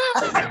 Had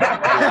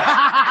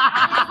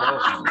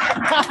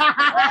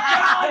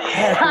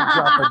to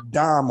drop a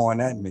dime on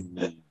that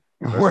nigga.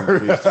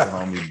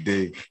 Homie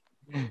D.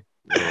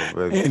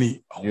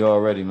 You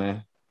already,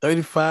 man.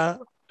 35,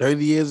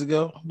 30 years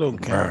ago. Don't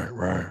count.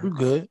 Right. We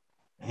good.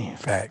 Damn,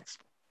 facts.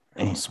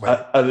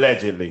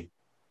 Allegedly.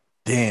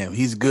 Damn,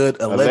 he's good.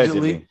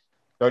 Allegedly.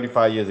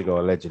 35 years ago,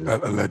 allegedly.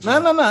 No,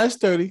 it's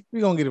 30.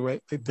 We're gonna get it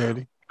right. It's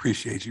 30.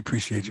 Appreciate you.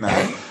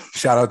 Nah.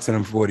 Shout out to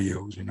them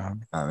 40-year-olds, you know what I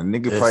mean? Nah, the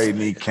nigga probably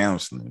need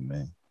counseling,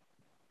 man.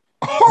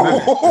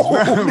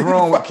 Nothing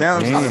wrong with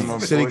counseling. my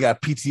Said he boy.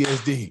 got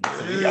PTSD.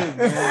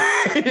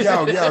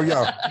 Yo.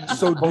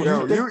 So do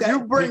Yo, you think that? you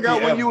bring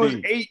out when you was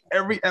PTSD. 8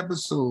 every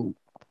episode.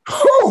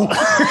 Who?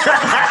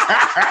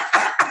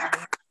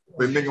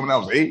 The nigga when I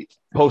was 8.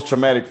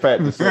 Post-traumatic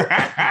fat disorder.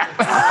 Right.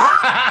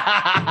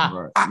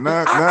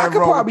 I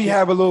could probably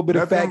have a little bit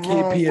of fat nothing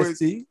kid wrong with-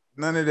 PST.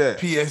 None of that.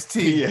 PST.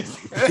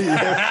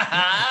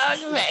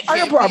 I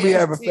could probably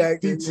have a fat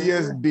kid.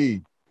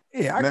 PTSD.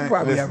 Yeah, I could Man,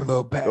 probably listen, have a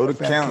little Go to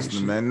fat counseling,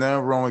 kid man.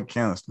 Nothing wrong with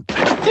counseling.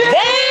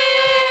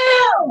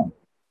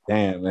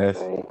 Damn, that's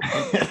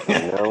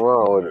Nothing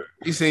wrong with it.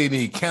 He said he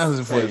need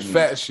counseling for his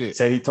fat shit.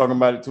 say he talking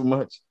about it too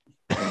much.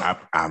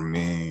 I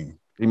mean,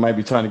 He might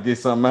be trying to get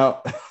something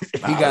out. He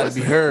got to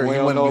be heard. We He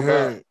don't want to know be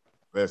heard.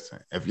 listen.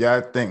 If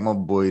y'all think my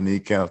boy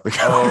need counseling,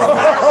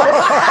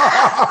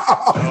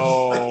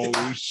 Oh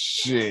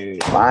shit.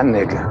 My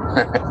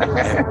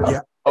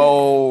nigga.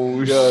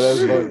 Oh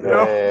shit.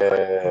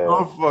 Yeah.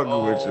 I'm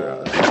fucking with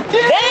y'all.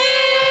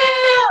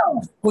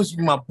 Push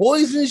my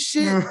boys and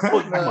shit.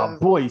 My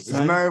boy, There's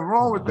son. nothing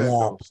wrong with that.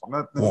 Womp. Though.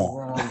 Nothing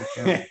wrong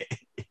with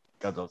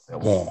counseling.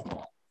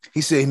 Womp.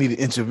 He said he needed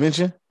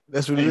intervention.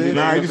 That's what it is.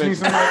 Nah, you just need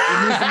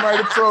somebody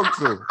to talk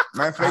to.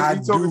 Matter of I fact,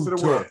 he talking do to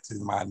the world. talk to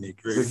my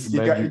niggas. You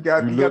got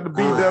to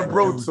be that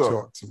bro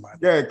talk. to my niggas.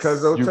 Yeah,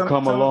 because You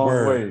come a long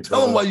Word. way.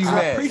 Tell him why you I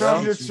mad. appreciate Tell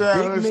him your you.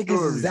 childhood Big niggas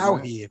stories, is out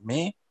man. here,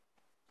 man.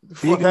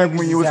 What Big happened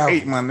when niggas you was is out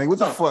 8, here. my nigga? What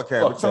the fuck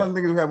happened? Fuck Tell that. them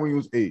niggas what happened when you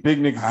was 8. Big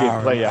niggas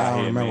get play I out don't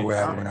here, remember man. what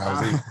happened when I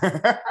was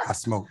 8. I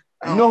smoked.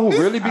 You know who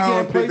really I began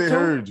don't play think they too?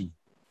 heard you.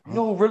 You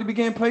know who really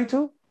began play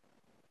too?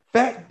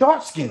 Fat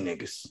dark skinned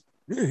niggas.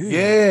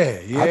 Yeah.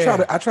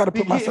 I try to Be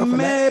put myself getting in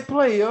that. mad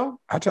play, yo.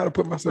 I try to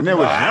put myself When in they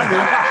was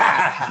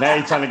that. younger, Now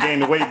he trying to gain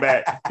the weight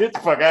back. Get the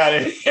fuck out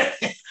of here.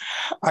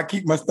 I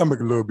keep my stomach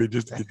a little bit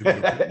just to get the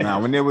weight. nah,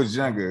 when they was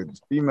younger,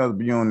 females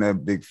be on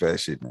that big fat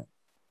shit now.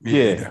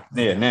 Yeah,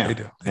 now. They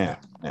do.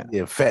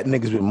 Yeah, fat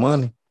niggas with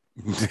money.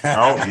 Oh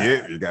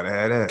yeah, you gotta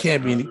have that.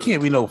 Can't be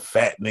no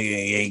fat nigga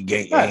ain't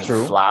gay. Not Ain't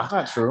true. fly.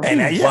 Not true.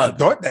 And I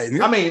thought that.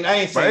 I mean, I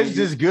ain't But saying it's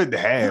just good to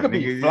you have. could nigga. be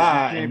You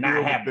fly can't and be not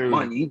over have 30.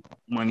 money.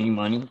 You know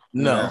what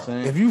No, I'm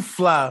saying? if you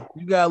fly,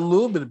 you got a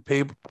little bit of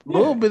paper, a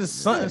little bit of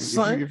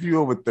something, If you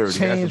over 30,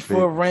 change that's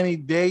for a rainy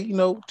day, you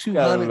know, Got a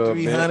 200, little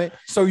bit. 300.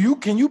 So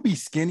can you be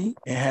skinny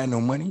and have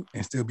no money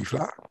and still be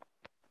fly?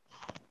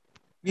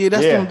 Yeah,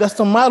 Yeah. that's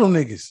the model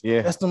niggas.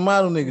 Yeah. That's the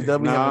model niggas. They'll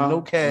be having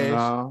no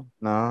cash.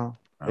 No.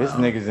 This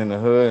niggas in the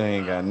hood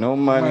ain't got no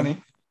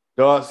money.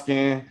 Dark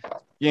skin,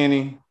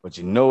 skinny. But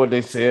you know what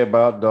they say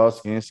about dark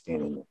skin,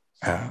 skinny.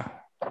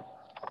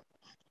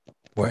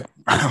 What?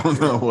 I don't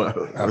know what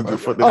the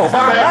fuck. Oh, my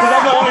bad. Because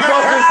I'm the only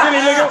dark skin, skinny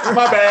nigga.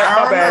 My bad. I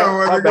My don't bad. know.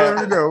 My Let bad.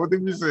 me know. What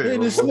did you say? Yeah,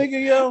 this nigga,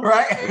 yo.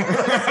 Right?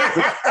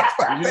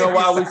 You know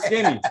why we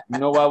skinny? You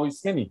know why we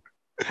skinny?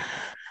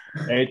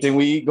 Everything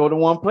we eat go to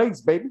one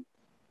place, baby.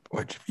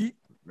 What you eat?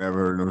 Never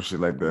heard no shit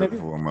like that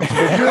before. You ain't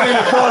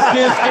a dark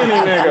skin, skinny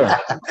nigga.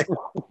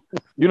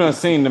 You done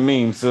seen the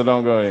memes, so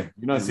don't go ahead.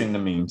 You done seen the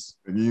memes.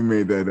 You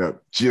made that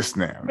up just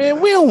now. Man,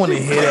 we don't want to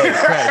hear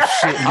that crap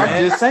shit, I'm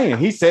man. just saying.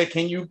 He said,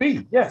 "Can you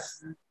be?"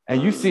 Yes.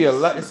 And you see a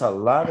lot. It's a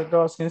lot of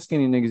dark skin,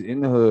 skinny niggas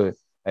in the hood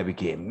that be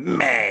getting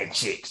mad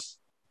chicks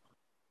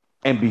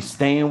and be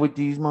staying with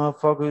these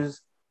motherfuckers.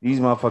 These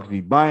motherfuckers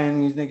be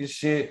buying these niggas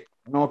shit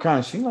and all kind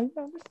of shit. Like,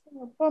 yo, this is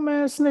a bum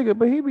ass nigga,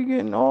 but he be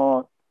getting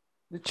all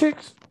the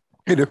chicks.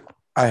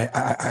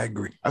 I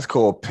agree. That's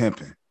called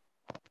pimping.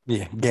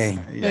 Yeah,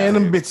 game. Man,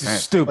 them bitches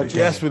stupid. But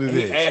That's what it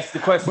He is. asked the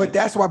question. But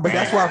that's why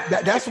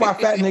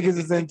fat niggas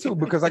is in too,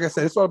 because like I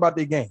said, it's all about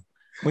their game.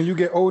 When you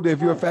get older,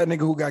 if you're a fat nigga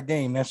who got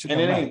game, that shit and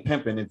don't it matter. ain't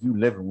pimping if you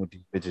living with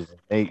these bitches.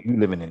 You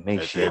living in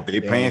their shit. If they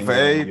paying for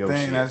ain't your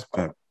everything, shit. that's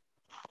pimping.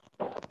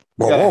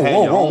 Whoa, gotta whoa, have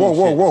whoa, your whoa, own whoa, shit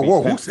whoa, to whoa, be whoa.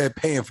 Who pimping. said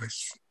paying for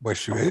But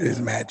shoot, it is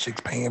mad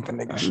chicks paying for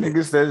nigga shit.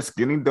 Niggas said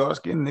skinny, dark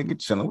skinned nigga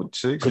chilling with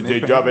chicks. Cause and they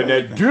paying dropping for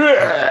that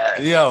everything.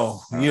 dick. Yo,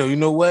 you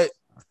know what?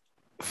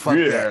 Fuck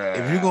Yeah. that.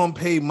 If you're gonna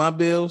pay my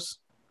bills,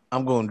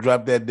 I'm gonna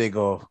drop that dick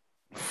off.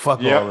 Fuck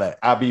all Yep, that.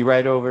 I'll be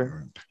right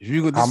over. If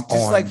you go I'm just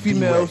on like the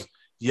females, way.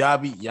 y'all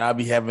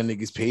be having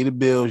niggas pay the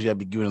bills. Y'all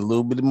be giving a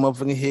little bit of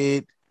motherfucking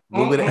head, a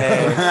little bit of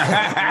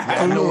ass.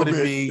 Y'all know what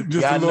it be.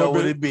 Just a Y'all know little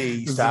what bit. it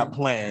be. Just Stop a-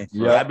 playing.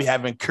 Yeah. Y'all be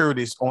having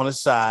Curtis on the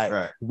side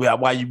Right.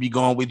 while you be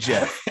going with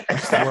Jeff.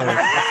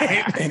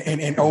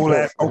 and old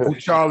ass Uncle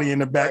Charlie in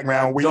the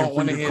background waiting Don't for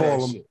want you to to hear call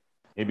that him. shit.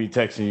 He be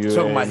texting you.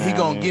 Talking about every he now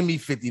gonna and give then. me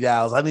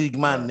 $50. I need to get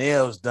my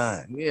nails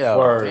done. Yeah,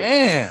 Word.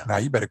 damn. Nah,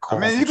 you better call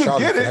I mean, Uncle you could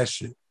Charlie get for it. that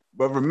shit.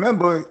 But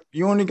remember,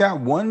 you only got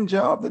one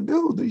job to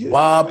do.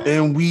 Bob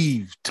and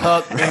weave,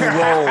 tuck and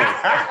roll.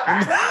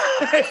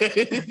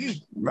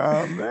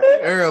 Nah, man.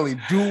 Early,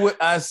 do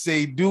what I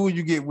say. Do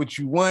you get what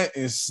you want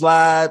and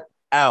slide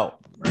out.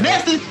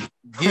 Nasty.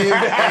 Give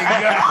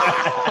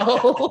and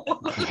go.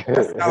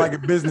 Sound like a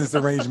business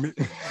arrangement.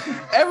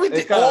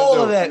 Everything, It kinda all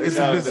do. of that It is a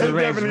kinda business do.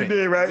 arrangement.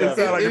 did, right? It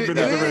sound like a It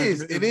business is.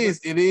 arrangement.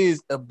 It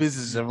is a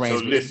business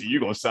arrangement.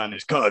 you're gonna sign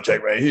this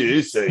contract right here.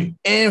 It say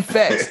In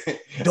fact,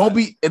 don't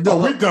be. Oh,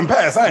 we done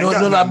passed. I ain't No,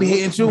 got I nothing. be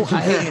hitting too.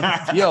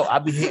 I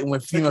be hitting when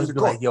females be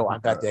like, "Yo, I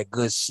got that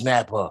good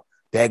snapper.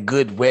 that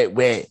good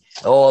wet,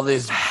 all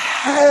this.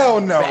 Hell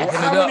no. Backing it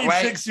How up, many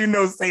right? chicks you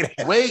know say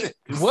that? Wait,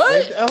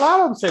 what? A lot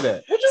of them say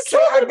that. What you Say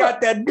I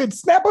got that good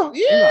snapper.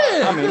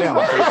 Yeah, I mean, they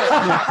don't say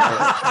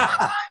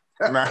that.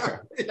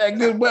 that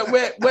good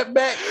wet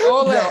back,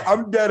 all Yo, that.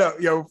 I'm dead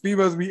up. Yo,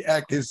 females be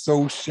acting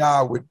so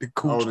shy with the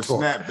cooch Oh, the talk.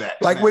 snapback.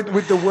 Like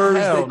with the words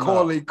Hell they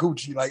call no. a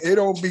coochie. Like it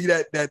don't be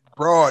that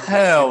broad.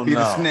 Hell Be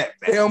the no. snapback.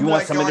 They don't You be want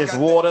like, some yo, of I this got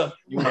water?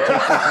 You want to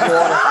taste this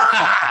water?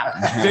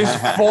 This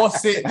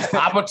faucet,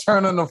 I'm gonna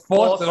turn on the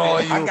faucet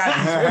on you. I got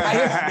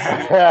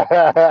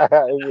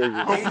these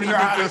Hope you know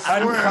how to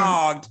swim.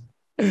 unclogged.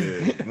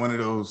 Yeah, one of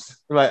those.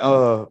 Like,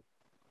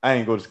 I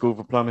ain't go to school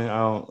for plumbing. I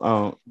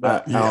don't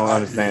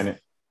understand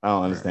it. I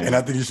don't understand And I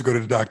it. think you should go to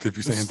the doctor if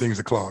you're saying things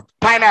are clogged.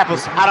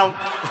 Pineapples. I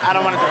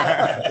don't want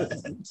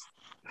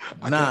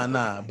to.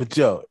 Nah. But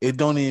yo, it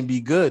don't even be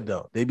good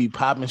though. They be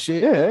popping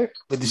shit, Yeah.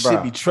 but the Bruh.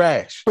 shit be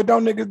trash. But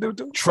don't niggas do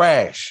too?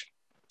 Trash.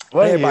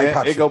 Well, Everybody yeah,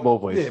 pop it shit. go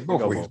both ways. Yeah, It both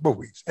go ways. Both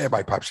ways.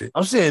 Everybody pop shit.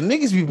 I'm saying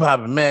niggas be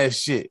popping mad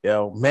shit,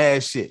 yo.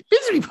 Mad shit.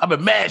 Bitches be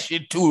popping mad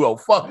shit too, though.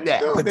 Fuck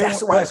that. But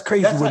that's why it's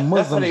crazy That's with how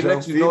Muslims. they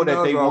let yo. you know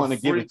that they Females are want to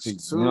give it to you.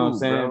 freaks You know what I'm too,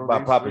 saying? bro. By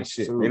They popping freaks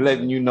shit. too, They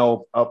letting you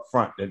know up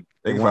front that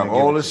They can wanna pop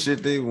give all it the to you.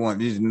 shit they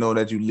want. You just know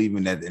that you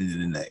leaving at the end of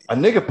the night. A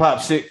nigga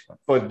pop shit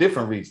for a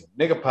different reason.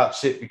 Nigga pop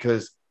shit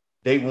because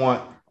they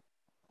want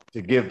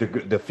to give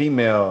the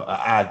female an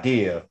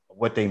idea of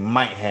what they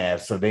might have,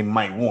 so they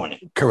might want it.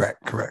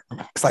 Correct.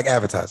 It's like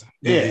advertising.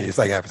 Yeah. It's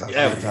like advertising.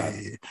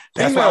 Advertising. Yeah.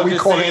 That's Females why we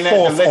just call saying it that to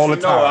false let all you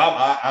the know,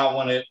 time. I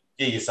want to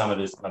give you some of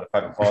this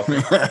motherfucking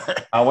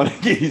faucet. I want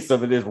to give you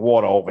some of this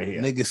water over here.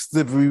 Nigga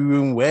slippery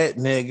and wet,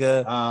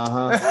 nigga.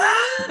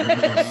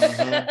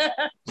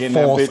 Getting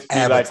False that bitch be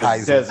like the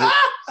advertising. desert.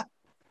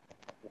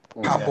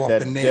 Pop off That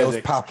the nails,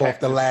 desert pop off the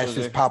cactus lashes,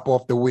 pussy. pop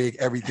off the wig,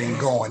 everything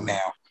going now.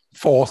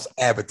 False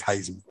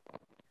advertising.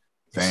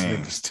 This Damn.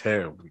 nigga's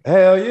terrible.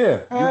 Hell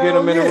yeah. You Hell get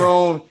them in the yeah.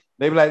 room,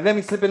 they be like, let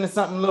me slip into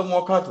something a little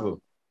more comfortable.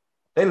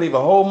 They leave a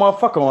whole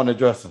motherfucker on the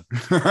dresser.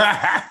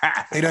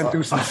 They done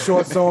threw some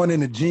shorts on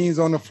and the jeans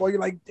on the floor. You're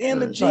like, damn,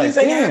 the It's jeans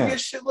like, ain't have damn. your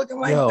shit looking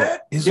like Yo,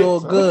 that. it's all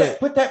good.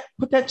 Put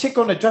that chick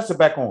on the dresser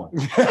back on.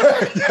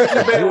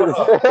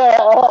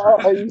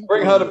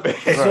 Bring her to bed.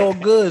 It's all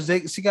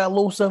good. She got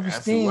low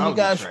self-esteem. That's You gotta what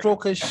I was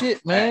stroke her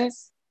shit, man.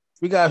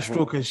 We gotta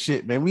stroke her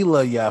shit, man. We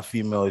love y'all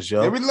females,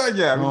 yo. Yeah, we love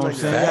y'all. You know We what I'm love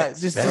saying? y'all. Yeah,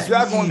 just If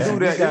y'all gonna do we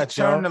that, got just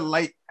turn the y'all.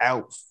 light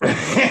out.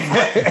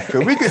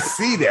 Cause we can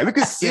see that. We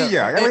can see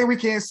Yeah. y'all. I mean, we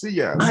can't see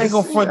y'all. We I ain't can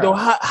gonna see front though.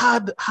 y'all.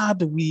 Hide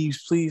the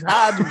weaves, please.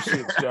 Hide them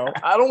shits, yo.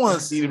 I don't want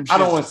to see them. Shits I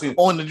don't want to see.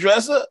 on the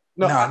dresser.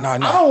 No, No. I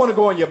don't want to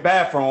go in your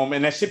bathroom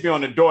and that shit be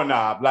on the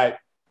doorknob. Like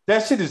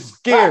that shit is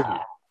scary.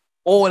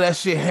 Or that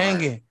shit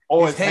hanging.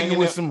 Or It's hanging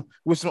with some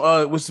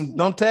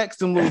thumbtacks,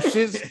 them little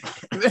shits.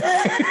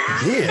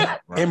 Yeah,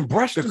 and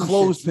brush The them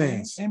clothes shits, man.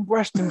 things. And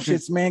brush them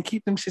shits, man.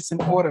 Keep them shits in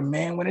order,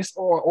 man. When it's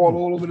all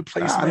over the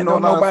place, I man. know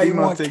Don't a lot of nobody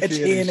females want to take catch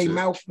care of hair this in their shit.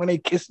 mouth when they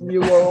kissing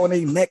you or on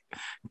their neck.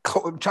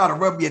 Try to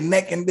rub your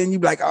neck, and then you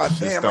be like, oh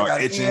damn, I start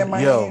got itching. hair in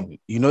my Yo, hand.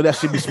 you know that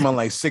should be smelling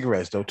like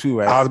cigarettes though, too,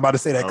 right? I was about to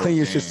say that. Oh, Clean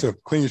your damn. shits too.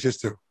 Clean your shits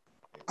too.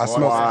 I Wash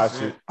smell. that Wash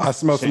shit. it. I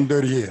smell some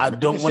dirty hair. I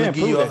don't want to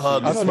give you a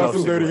hug. I and smell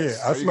some dirty cigarettes.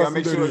 hair. I You smell gotta some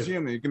make sure dirty it's hair.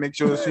 human. You can make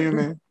sure it's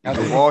human. I You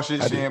did. can wash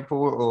it, I did.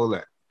 shampoo it, all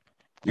that.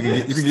 You can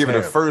It's give it a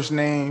terrible. first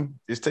name.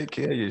 Just take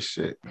care of your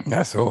shit.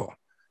 That's all.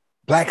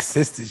 Black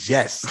sisters,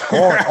 yes.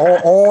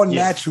 All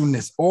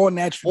naturalness. All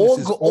naturalness.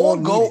 is all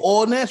Go needed.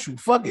 all natural.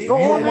 Fuck it. Go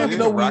You all don't want to natural.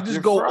 know where you Rock just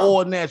your go fro.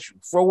 all natural.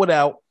 Throw it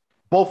out.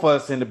 Both of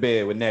us in the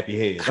bed with nappy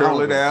heads.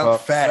 Curl it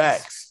out.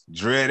 Facts.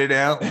 Dread it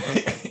out.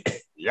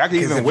 Y'all can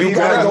Because even if wave you it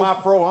gotta Grab out. go-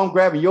 my fro, I'm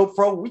grabbing your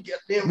fro. We get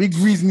them. We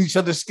greasing each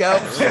other's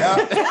scalps.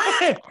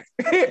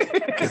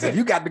 Because if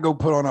you got to go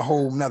put on a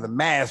whole nother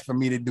mask for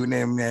me to do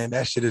them, man,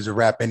 that shit is a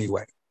wrap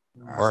anyway.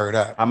 Word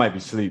up. I might be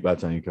asleep by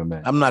the time you come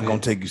back. I'm not gonna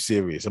take you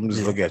serious. I'm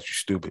just looking at you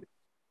stupid.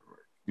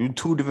 You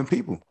two different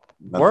people.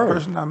 Not Word. the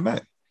person I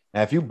met.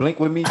 Now, if you blink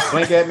with me,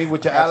 blink at me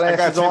with your I got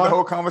eyelashes you the on,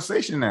 whole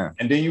conversation now.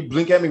 and then you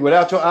blink at me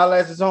without your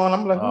eyelashes on,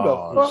 I'm like, who the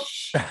fuck?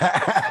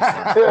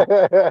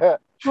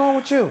 What's wrong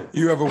with you?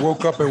 You ever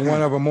woke up and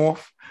one of them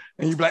off?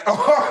 And you be like,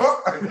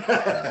 oh,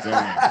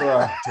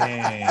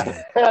 Damn.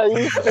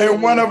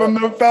 and one of them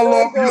done fell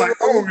off. You like,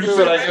 oh, You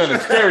feel like you're in a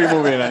scary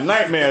movie, in a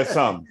nightmare or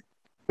something.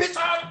 Bitch,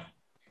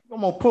 I'm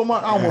gonna put my,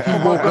 I'm gonna put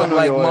my Woke up gun on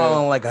like your ass.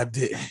 Marlon, like I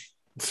did.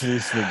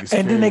 This nigga's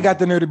and then they crazy. got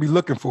the nerve to be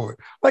looking for it.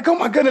 Like, oh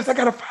my goodness, I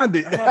gotta find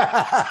it.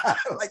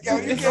 Like, yo,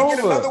 you It's can't get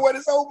over. another one.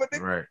 It's over. Nigga.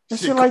 Right.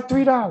 This shit like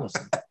 $3.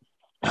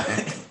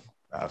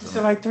 This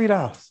shit like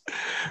 $3.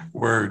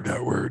 Word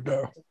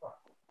though.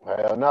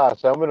 Hell nah,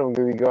 some of them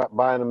be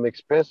buying them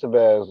expensive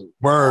ass.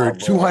 Word.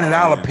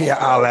 $200 pair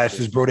of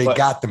eyelashes, bro. They But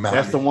got them out.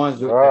 That's the here. ones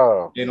that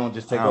Bro. they don't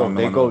just take I don't off. know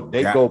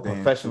They no go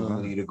goddamn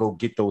professionally to go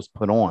get those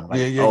put on. Like,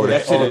 Yeah, oh, yeah.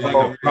 that shit is like a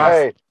Oh,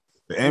 process. Hey,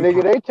 The nigga,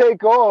 implant. they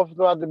take off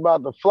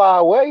about to fly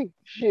away.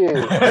 Shit.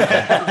 They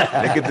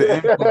get the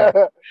implant.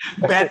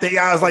 Bat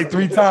their eyes like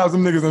 3 times.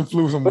 Them niggas done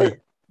flew somewhere.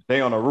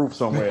 They on a roof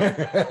somewhere.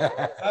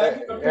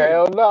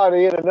 Hell no,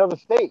 they in another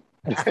state.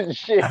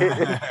 Shit.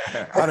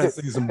 I done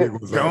seen some big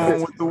ones.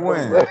 Gone with the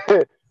wind.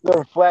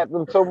 Done flapped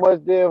them so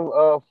much damn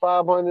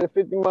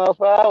 550 miles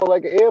per hour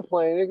like an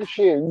airplane, nigga.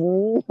 Shit,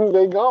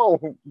 they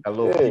gone. A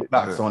little Shit.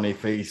 peacocks on their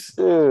face.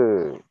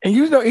 Yeah.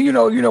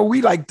 And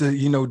we like to,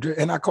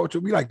 in our culture,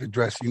 we like to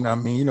dress, you know what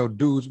I mean?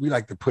 Dudes, we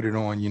like to put it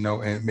on,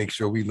 and make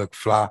sure we look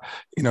fly,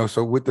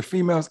 so with the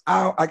females,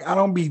 I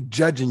don't be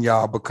judging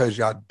y'all because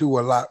y'all do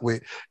a lot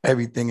with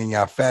everything in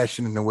y'all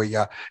fashion and the way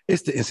y'all,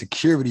 it's the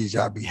insecurities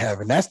y'all be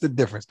having. That's the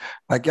difference.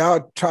 Like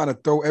y'all trying to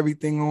throw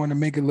everything on to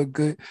make it look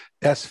good.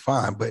 That's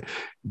fine. But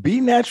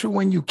be natural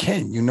when you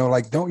can, you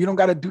don't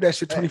got to do that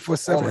shit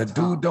 24/7. A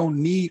dude don't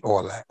need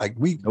all that. Like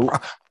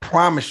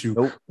promise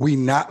you, we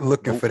not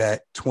looking for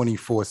that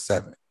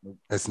 24/7.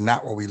 That's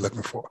not what we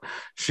looking for.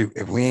 Shoot,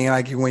 if we ain't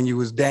like you when you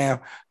was down,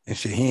 and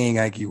shit, he ain't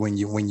like you when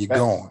you're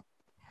gone.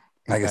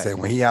 Like I said,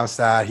 when he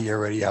outside, he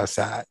already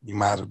outside. You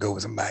might as well go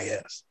with somebody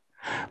else.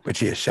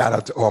 But yeah, shout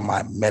out to all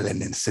my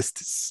melanin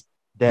sisters.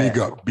 Big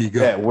up.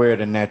 That wear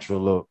the natural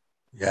look.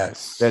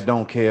 Yes. That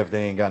don't care if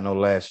they ain't got no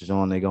lashes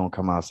on, they gonna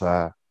come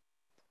outside.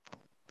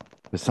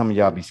 But some of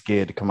y'all be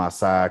scared to come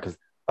outside because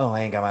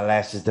I ain't got my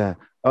lashes done.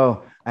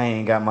 Oh, I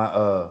ain't got my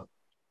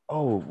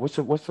what's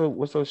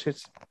those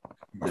shits?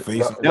 My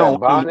face.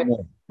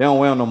 They don't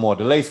wear no more.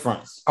 The lace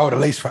fronts. Oh, the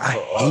lace front.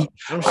 I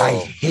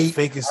hate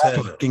fake as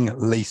hell. fucking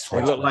lace They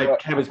fronts. look like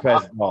Cabbage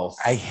Patch balls.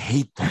 I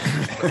hate them.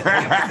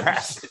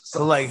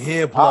 So like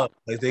hair plug,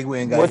 like they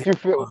ain't got. What you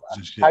feel?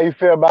 How you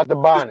feel about the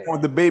bonnet?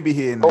 With the baby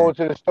hair. Go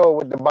to the store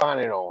with the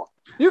bonnet on.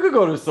 You could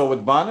go to the store with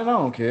the bonnet. I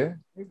don't care.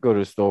 You can go to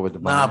the store with the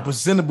bonnet.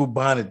 Presentable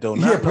bonnet though.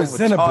 Yeah, Not no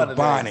presentable retarded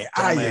bonnet. ass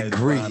I dumbass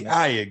agree. bonnet.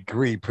 I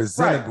agree.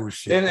 Presentable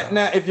shit. And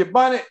now, if your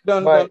bonnet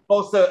done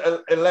most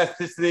of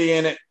elasticity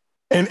in it,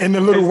 and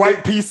the little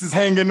white pieces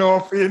hanging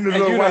off in the and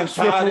little you white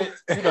done tied it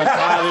in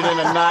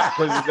a knot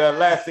because the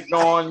elastic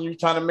on, you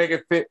trying to make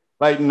it fit.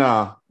 Like,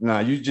 nah,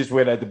 you just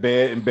wear that to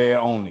bed and bed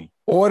only.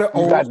 Or the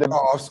old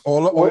scarves,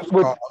 all the old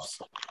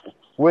scarves.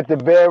 With the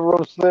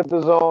bedroom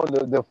slippers on,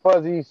 the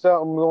fuzzy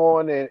something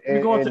on, and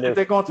if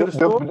they're going to the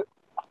store?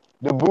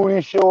 The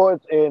booty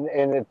shorts and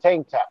the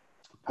tank top.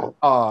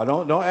 Oh,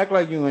 don't act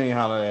like you ain't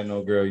holler at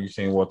no girl you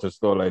seen walk to the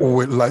store like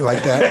that.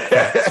 Like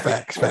that.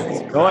 Facts.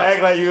 Don't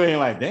act like you ain't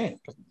like, damn.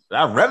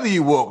 I'd rather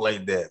you walk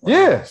like that.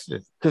 Yeah,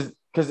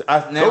 because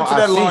I now go to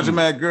that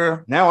laundromat,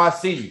 girl. Now I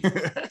see you.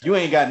 You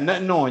ain't got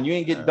nothing on. You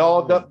ain't get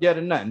dolled up yet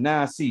or nothing.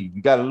 Now I see you.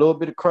 You got a little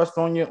bit of crust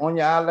on your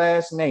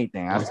eyelash and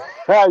everything. I'd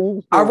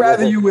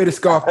rather you wear the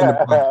scarf than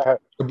the bonnet.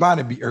 The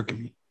bonnet be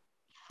irking me.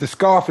 The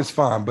scarf is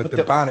fine, but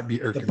the bonnet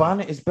be irking me. The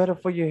bonnet is better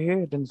for your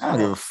hair than the I don't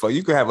give a fuck.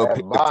 You could have a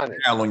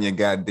towel on your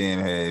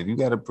goddamn head. You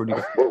got a pretty.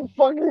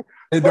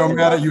 It don't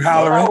matter. You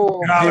hollering.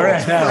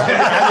 That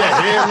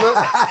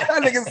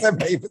nigga said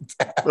paper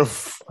towel.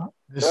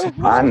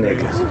 My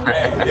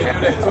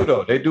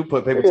niggas. They do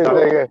put paper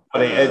towel for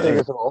their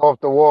edges. Some off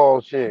the wall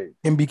shit.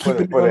 And be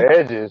keeping for the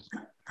edges.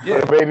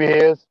 For the baby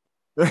hairs.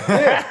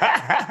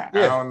 I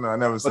don't know. I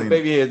never seen the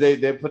baby hairs.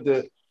 They put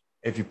the.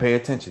 If you pay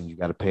attention, you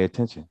got to pay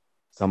attention.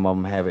 Some of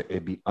them have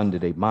it be under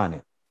their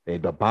bonnet.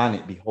 The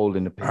bonnet be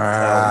holding the paper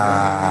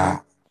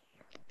towel.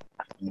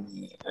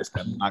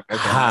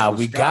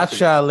 We got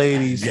y'all,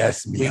 ladies.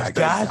 Yes, we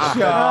got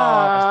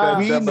y'all.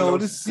 We know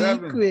the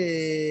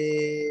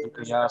secret.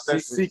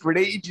 Secret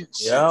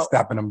agents. Yep.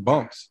 Stopping them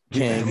bumps.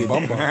 Can't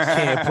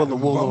pull the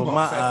wool over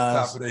my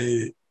eyes.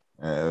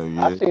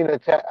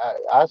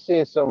 I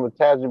seen some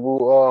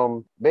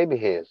attachable baby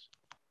hairs.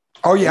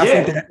 Oh yeah,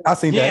 I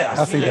seen that.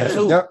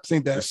 Yep,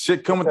 seen that.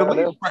 Shit coming to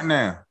the right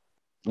now.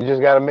 You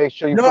just got to make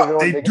sure you put it on.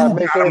 They got to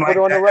make sure you put it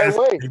on the right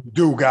way. They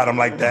do got them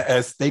like that.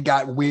 As they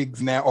got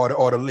wigs now, or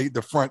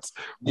the fronts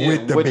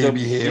with the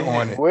baby hair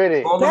on it. With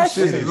it. That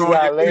shit is you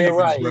got to lay it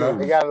right.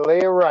 They got to lay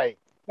it right.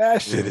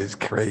 That shit is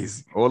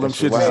crazy. All them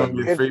shit is on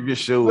your favorite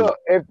shoes. Look,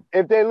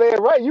 if they lay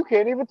it right, you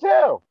can't even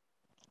tell.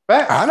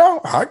 I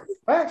know.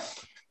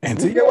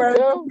 Until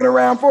you've been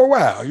around for a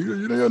while,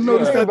 you don't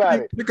notice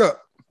that pick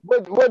up.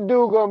 What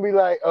dude gonna be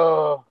like?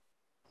 Let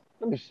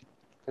me see.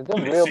 Is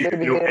them real see baby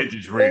if your hair? edge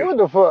is real. Hey, what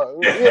the fuck?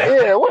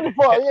 Yeah. What the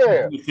fuck? Yeah.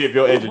 Let me see if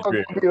your edge is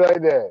real. Be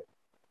like that.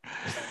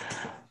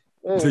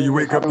 Until you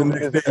wake up the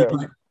next day, you're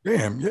like,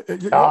 damn. No,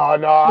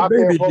 the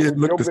baby did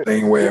look the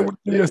same way it was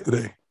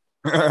yesterday.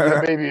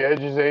 Your baby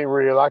edges ain't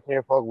real. I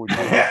can't fuck with you.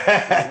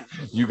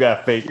 You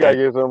got fake. You gotta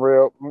get some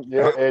real.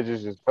 Your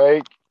edges is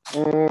fake.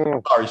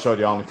 Sorry,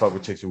 Shorty. I only fuck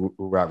with chicks who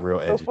rock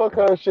real edges. What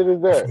kind of shit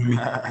is that? You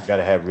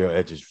gotta have real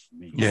edges for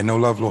me. Yeah, no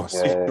love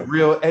lost. Yeah.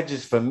 Real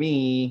edges for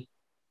me.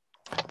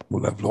 No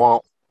love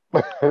lost.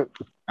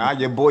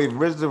 Your boy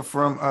RZA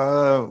from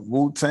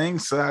Wu-Tang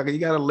Saga. You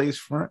got a lace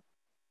front.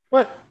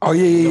 What? Oh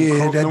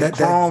yeah. That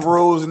chrome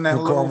rolls and that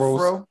little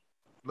fro.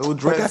 Little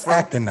dress. That's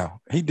acting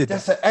now. He did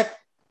that. That's an act.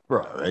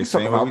 Bro, they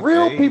talking about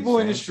real people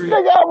in the street.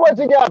 Nigga, how much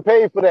you got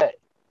paid for that?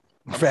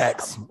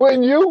 Facts.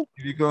 Wouldn't you?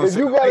 If you got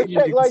a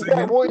check like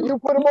that, wouldn't you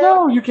put him on?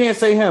 No, you can't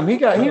say him. He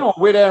don't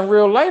wear that in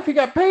real life. He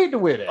got paid to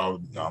wear that. Oh,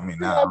 no, I mean, he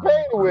got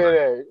paid to wear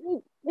that.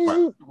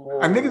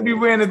 Niggas be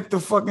wearing the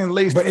fucking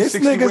lace. But it's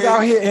niggas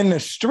out here in the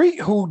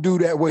street who do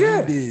that what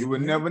he did. You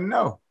would never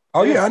know.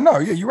 Oh yeah, I know.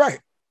 Yeah, you're right.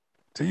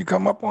 Till you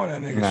come up on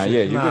that nigga. Nah, shit.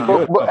 yeah, you Nah.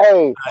 good. But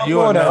hey, You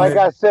on on that, like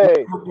nigga. I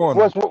said, Come up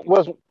on him.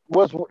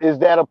 what's is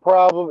that a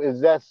problem?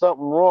 Is that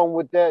something wrong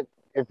with that?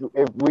 If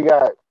we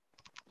got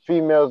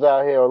females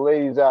out here or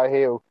ladies out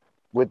here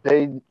with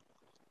they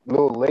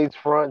little lace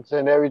fronts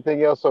and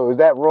everything else, so is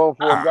that wrong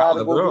for a guy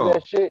to go do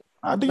that shit?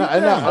 I think you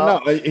No,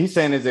 can. he's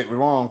saying is it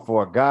wrong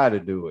for a guy to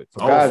do it?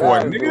 For Oh, guys for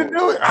a to do nigga it. to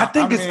do it? I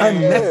think it's mean,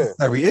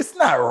 unnecessary. It's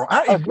not wrong.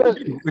 A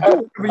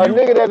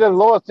nigga that done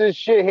lost his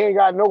shit, he ain't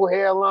got no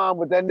hairline,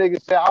 but that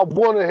nigga said, I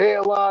want a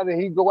hairline, and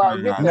he go out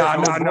and get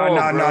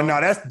that. No.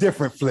 That's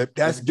different, Flip.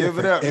 That's Just give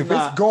it different. up. If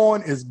Nah. it's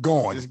gone, it's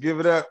gone. Just give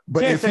it up.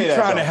 But Can't if say he's that,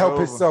 trying to though. help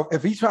Over. himself,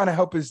 if he's trying to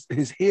help his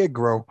hair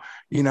grow,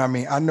 you know what I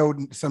mean? I know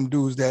some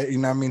dudes that, you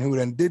know what I mean, who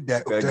done did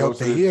that That to help goes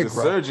to their hair the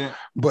grow. surgeon.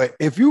 But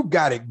if you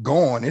got it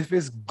gone, if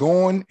it's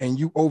gone and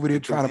you over there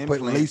trying to put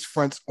implants. lace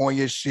fronts on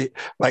your shit,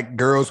 like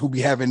girls who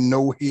be having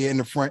no hair in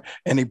the front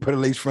and they put a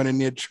lace front in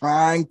there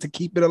trying to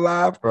keep it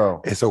alive,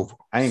 Bro, it's over.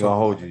 I ain't gonna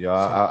hold you,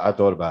 y'all. I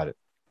thought about it.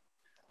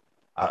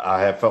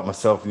 I had felt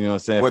myself, you know what I'm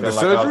saying? What, Felt the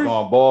like I was surgery?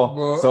 going bald.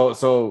 Well-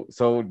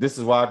 So this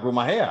is why I grew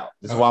my hair out.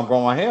 This is why I'm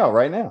growing my hair out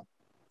right now.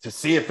 To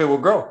see if it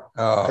would grow.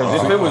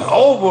 Because if it was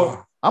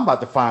over, I'm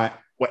about to find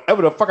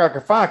whatever the fuck I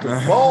can find.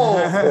 Because bald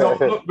don't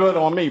look good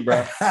on me, bro.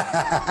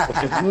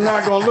 It's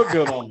not gonna look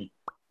good on me.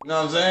 You know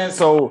what I'm saying?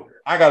 So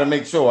I gotta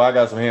make sure I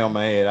got some hair on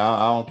my head.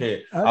 I don't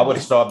care. I would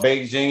have started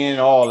Beijing and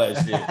all that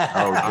shit.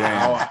 Oh,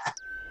 damn.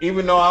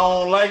 Even though I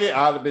don't like it,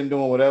 I'd have been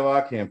doing whatever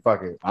I can.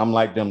 Fuck it. I'm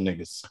like them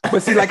niggas.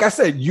 But see, like I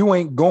said, you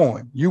ain't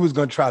going. You was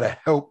gonna try to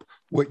help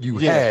what you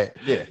had.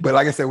 Yeah. But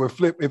like I said, with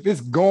Flip, if it's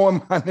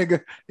gone, my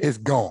nigga, it's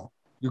gone.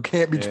 You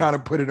can't be Yeah. trying to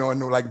put it on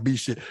no like B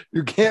shit.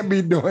 You can't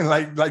be doing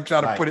like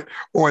trying to Right. put it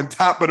on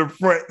top of the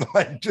front,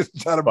 like just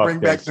trying to Fuck bring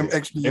that back some shit.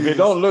 extra If years. it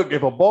don't look,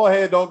 if a bald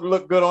head don't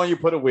look good on you,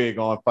 put a wig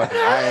on. Fuck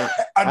it.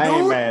 I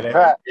ain't mad at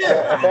it.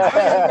 Yeah, I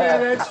ain't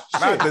mad at you.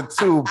 Not Shit. the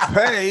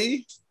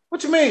toupee.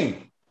 What you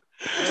mean?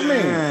 What you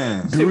mean?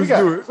 Man. See, we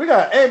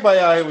got everybody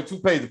out here with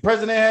toupees. The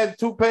president has a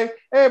toupee.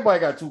 Everybody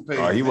got toupees.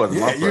 Oh, he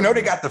wasn't my Yeah, you know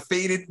they president. got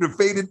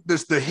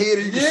the hair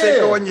that you can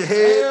shake on your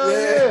head. Hell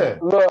Yeah.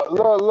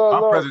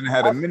 Look. My president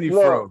had a mini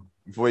fro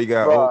before he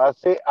got Bro, old.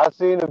 I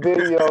seen the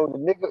video. The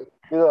nigga,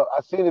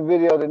 I seen the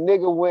video. The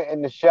nigga went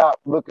in the shop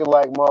looking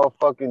like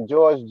motherfucking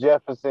George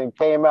Jefferson.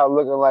 Came out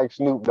looking like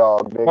Snoop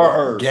Dogg, nigga.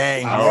 Word.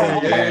 Gang.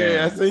 Oh,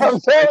 yeah. I see. I'm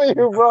telling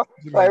you, bro.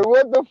 Like,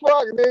 what the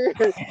fuck,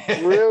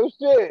 nigga? Real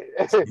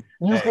shit.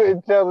 You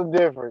couldn't tell the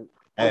difference.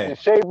 With the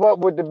shape up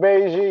with the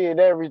Beijing and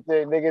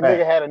everything, nigga.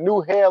 Nigga had a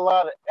new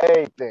hairline and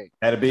everything.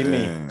 That'd be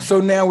me. Damn. So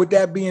now with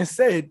that being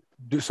said,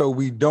 so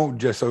we don't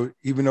just, so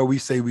even though we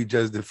say we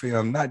judge the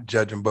film, not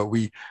judging, but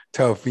we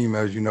tell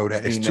females, you know,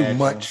 that it's Be too natural.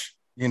 much,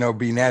 you know,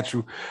 be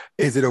natural.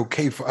 Is it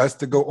okay for us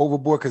to go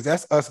overboard? Because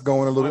that's us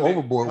going a little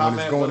overboard when it's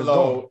Comment going, it's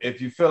below going.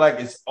 if you feel like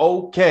it's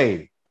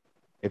okay,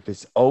 if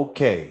it's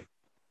okay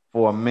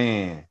for a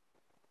man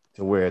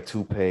to wear a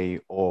toupee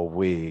or a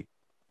wig,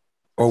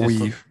 Or just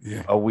weave.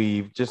 Yeah. a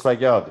weave, just like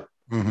y'all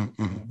do.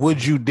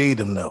 Would you date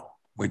him though?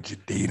 Would you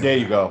date him? There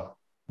you go.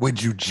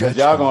 Would you 'Cause judge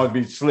y'all him? gonna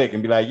be slick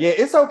and be like, yeah,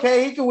 it's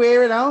okay. He can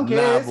wear it. I don't care.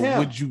 Nah, It's but him.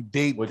 would you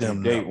date Would them?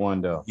 you date though?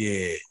 one though?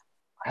 Yeah.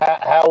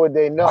 How would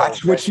they know?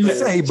 Watch what you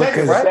say,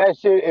 because right?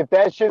 If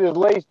that shit is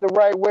laced the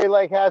right way,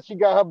 like how she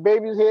got her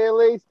baby's hair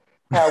laced,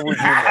 how would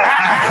you know?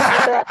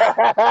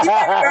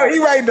 he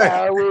right there.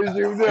 How would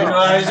you You know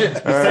know? that shit?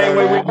 The same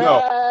way we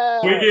know.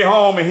 We get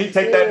home and he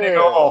take that nigga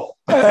off.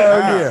 Hell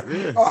yeah.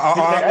 He take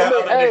that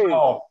other Hey. nigga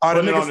off. The Put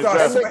it nigga on the start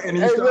dresser. sweating and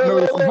you Hey, start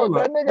noticing. Hold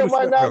up. that nigga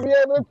might not be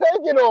able to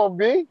take it on,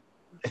 B.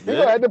 He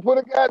gonna have to put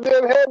a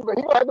goddamn head, but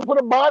he gonna have to put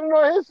a bonnet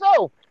on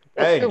himself.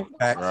 Hey,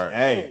 Facts.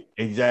 hey,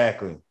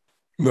 exactly.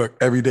 Look,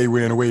 every day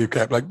wearing a wave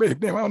cap, like, babe,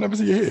 damn, I don't never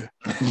see your hair.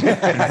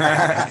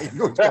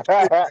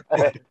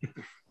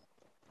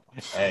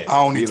 Hey, I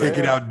only take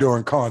it out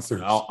during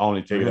concerts. I'll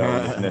only take it out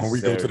when it's When we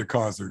go to necessary. the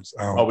concerts.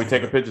 I don't Oh, we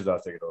take taking pictures.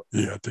 I'll take it off.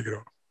 Yeah, I take it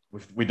off.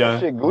 We done.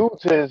 Shit glued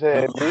to his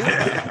head, B.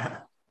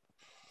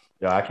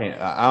 Yeah, I can't.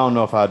 I don't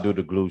know if I'll do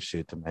the glue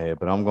shit to my head,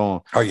 but I'm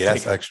going. Oh, yeah,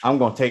 that's extra. I'm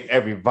going to take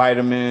every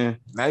vitamin.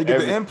 Now you get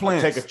the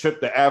implants. Take a trip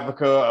to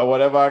Africa or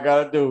whatever I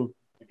gotta do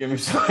to give me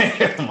some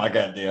hair on my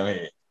goddamn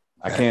head.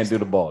 I can't do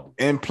the bald.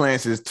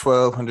 Implants is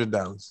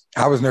 $1,200.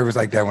 I was nervous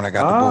like that when I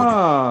got the body.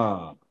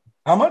 Ah,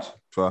 How much?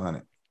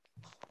 $1,200.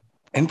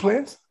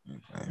 Implants?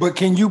 But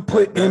can you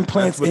put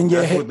implants in your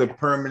That's head? with the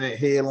permanent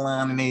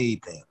hairline and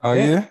everything. Oh,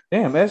 yeah?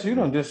 damn, S, you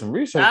done did some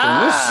research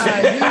on this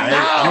shit.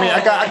 I mean,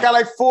 I got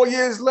like 4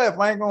 years left.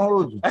 I ain't gonna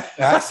hold you.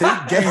 I see.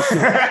 Gangster.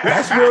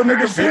 That's real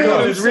nigga You shit.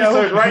 doing this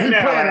research right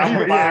now. Like, I'm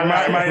gonna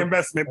buy my it.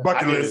 investment I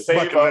bucket need to list. save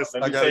Bucket up. list.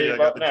 Let me save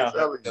up now.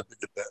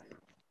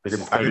 This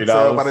is I can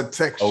tell by the $30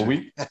 texture. a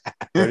week.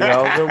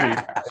 $30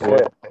 a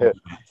week.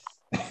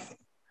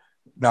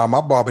 Nah,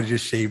 my barber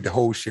just shaved the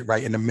whole shit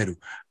right in the middle.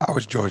 I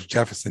was George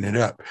Jefferson it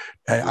up.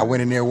 And I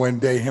went in there one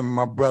day, him and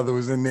my brother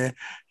was in there.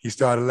 He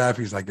started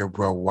laughing. He's like, yo,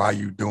 bro, why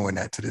you doing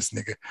that to this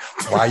nigga?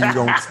 Why you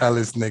don't tell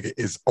this nigga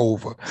it's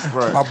over?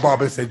 Right. My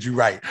barber said, you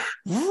right.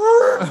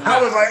 I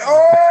was like,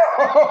 oh,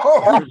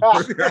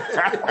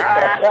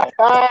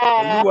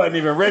 You wasn't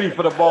even ready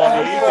for the ball.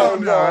 Hell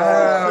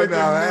no.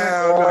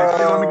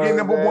 Let me get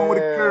number one with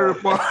a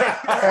curveball.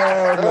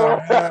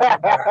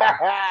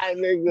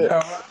 Nigga.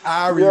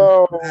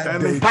 Yo,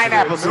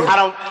 Pineapples.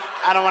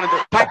 I don't want to do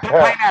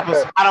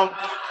pineapples. I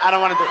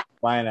don't want to do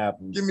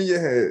Pineapple. Give me your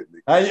head.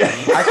 I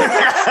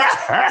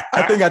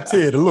think I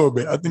teared a little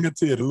bit.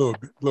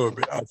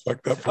 I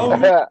fucked up.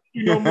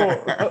 No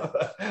more.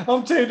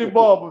 I'm changing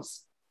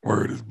barbers.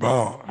 Word is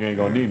bomb. You ain't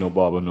gonna need no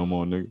barber no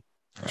more, nigga.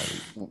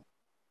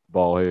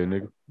 Bald head,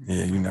 nigga.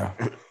 Yeah, you know.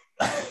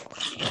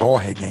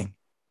 Bald head gang.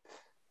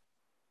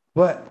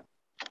 But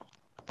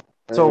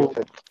so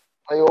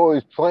I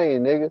always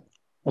playing, nigga.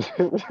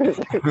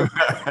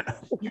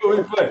 You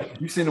always play.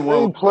 You seen the They one?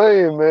 ain't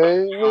playing,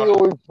 man. They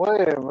always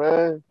playing,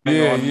 man.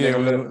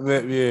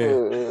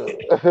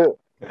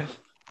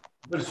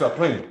 Better stop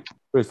playing.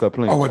 Better stop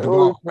playing. Oh, with the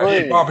Always barber.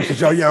 playing. Barber shit,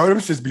 yo, them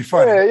shits be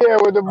funny. Yeah,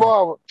 with the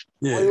barber.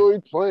 Yeah. They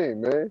always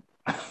playing, man.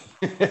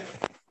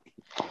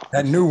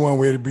 That new one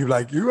where it'd be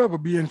like, you ever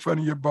be in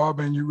front of your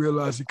barber and you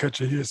realize he cut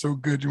your hair so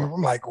good?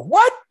 I'm like,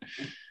 what?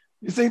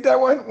 You seen that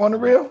one on the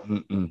real?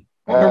 Mm-mm.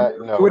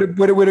 No.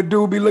 Would a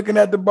dude be looking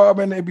at the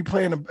barber and they'd be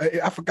playing,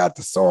 I forgot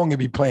the song they'd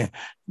be playing.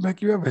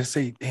 Like, you ever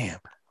say, damn,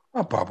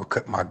 my barber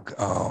cut my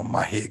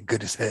hair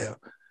good as hell.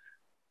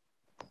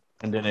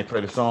 And then they play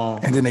the song.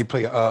 And then they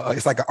play,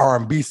 it's like an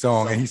R&B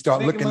song and he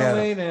start looking at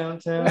him.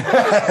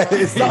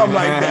 It's something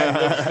like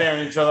that.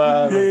 Staring each other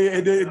out. Yeah,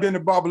 and then the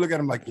barber look at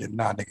him like, yeah,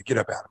 nah, nigga, get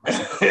up out of my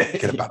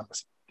seat. Get up out of my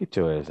seat. Get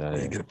your ass out of Yeah,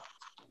 here. get up.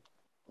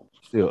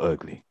 Still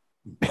ugly.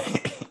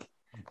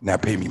 Now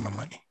pay me my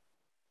money.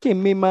 Give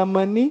me my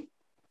money.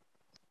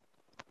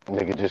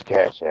 Nigga, just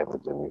cash app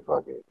it to me.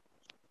 Fuck it.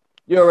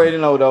 You already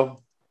know,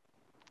 though.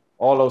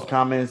 All those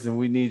comments and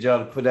we need y'all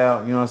to put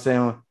out, you know what I'm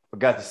saying?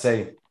 Forgot to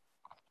say,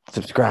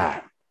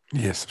 subscribe.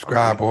 Yeah,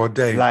 subscribe all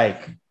day.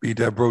 Like. Beat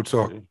that bro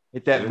talk.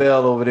 Hit that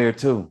bell over there,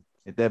 too.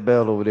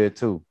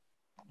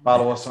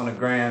 Follow us on the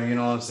gram, you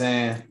know what I'm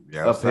saying?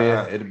 Yeah, up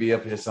here. It'll be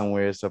up here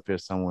somewhere. It's up here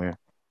somewhere.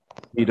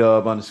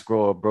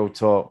 B-Dub_bro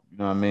talk. You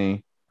know what I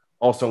mean?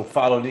 Also,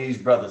 follow these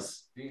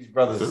brothers.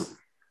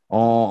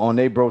 On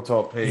their bro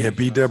talk page. Yeah,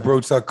 beat that bro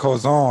talk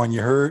calls on.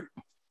 You heard?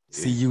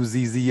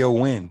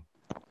 CUZZON.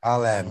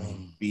 Holla at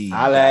me.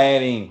 Holla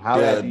at him.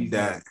 Holla at these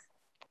guys.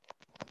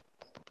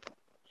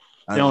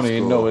 You don't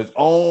even know his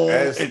own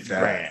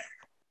Instagram.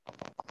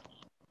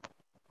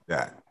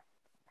 That.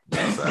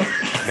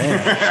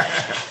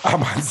 I'm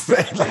about to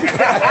say,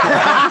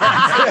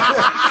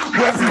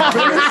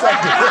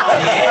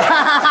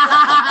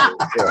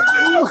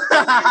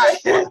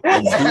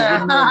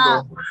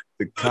 remember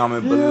the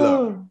comment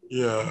below.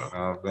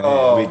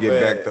 Yeah. We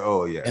get back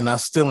to And I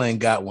still ain't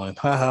got one.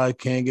 Haha,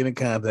 can't get in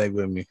contact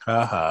with me.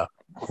 Haha.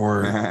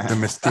 Or the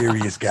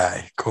mysterious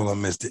guy. Call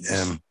him Mr.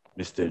 M.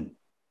 Mr.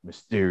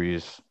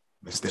 Mysterious.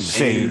 Mr.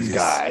 Shades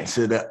guy.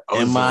 To the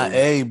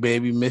MIA,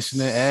 baby.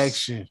 Mission in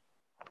action.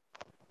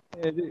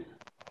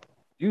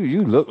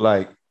 You look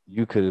like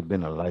you could have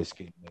been a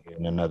light-skinned nigga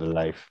in another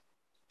life.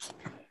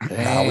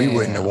 Nah, we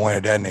wouldn't have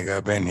wanted that nigga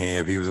up in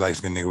here if he was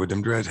light-skinned nigga with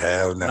them dreads.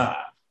 Hell no. Nah.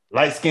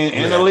 Light-skinned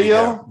and a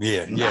Leo?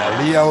 Yeah.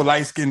 Leo,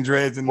 light-skinned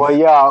dreads. And Well,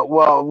 yeah,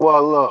 well,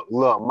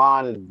 look,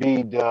 mine is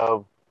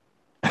B-Dub.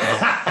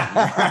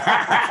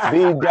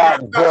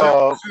 B.Dub.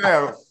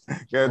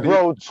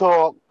 Bro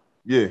talk.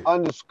 Yeah.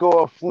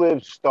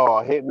 _flip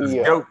star. Hit me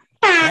up.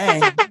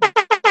 Dang.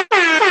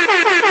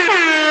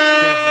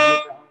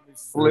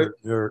 Flip.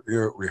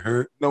 We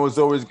heard. No, it's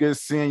always good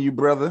seeing you,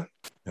 brother.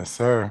 Yes,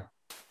 sir.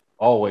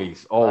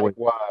 Always.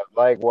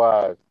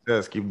 Likewise.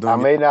 Just keep doing I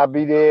may not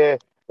be there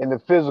in the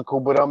physical,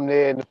 but I'm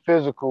there in the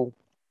physical.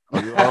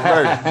 You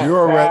already.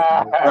 You're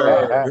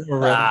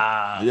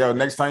already. Yo,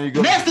 next time you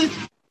go.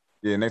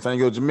 Next time you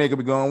go to Jamaica,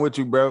 we going with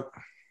you, bro.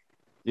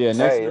 Yeah,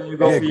 next time you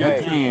go for your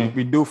hey. team.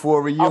 We do for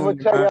a reunion. I'm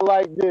gonna tell you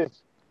like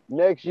this.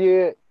 Next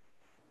year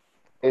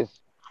is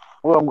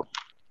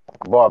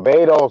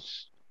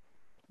Barbados.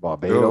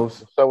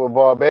 Barbados. So with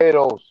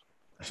Barbados.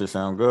 That shit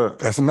sound good.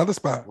 That's another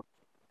spot.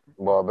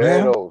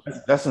 Barbados.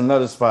 That's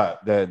another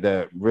spot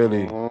that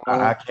really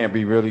I can't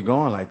be really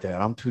going like that.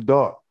 I'm too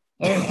dark.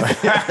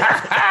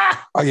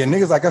 Oh yeah,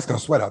 niggas like us gonna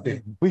sweat out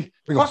there. We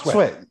gonna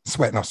sweat.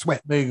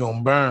 Sweat. They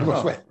gonna burn. We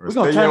gonna sweat. We're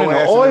gonna turn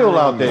into oil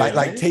out there.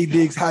 Like Tay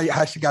Diggs, how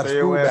she got a Stay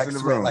your screw ass back in the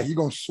sweat. room. Like you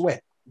gonna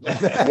sweat.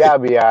 Y'all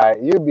be all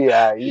right. You be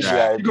all right. You be all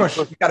right. You gonna-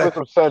 Put you gotta-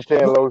 some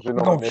suntan lotion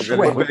on, gonna nigga.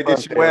 sweat. Put Better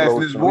get your suntan ass in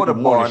this lotion. water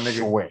bar,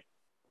 nigga.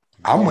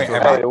 I'm waiting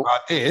Hey, out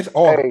there. It's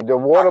all Hey, the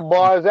water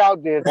bars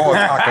out there.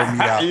 taco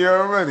meat out. You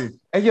already.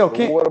 Hey yo,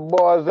 The water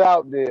bars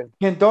out there.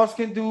 can dark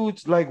skin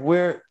dudes like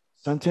wear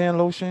suntan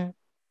lotion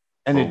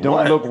and it For don't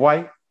what? look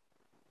white?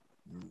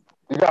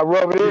 You got to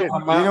rub it in. You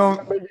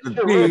don't.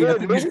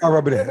 You just gotta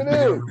rub it in.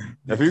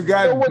 If you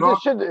got You know what dark,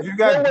 this shit- if you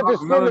got you know what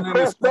dark this melanin skin in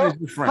the is skin, for? it's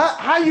different.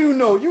 How you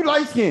know? You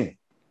light skin.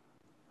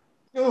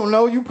 You don't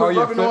know. You put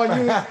rubbing on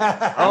you.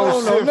 I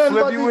don't know Oh shit, nothing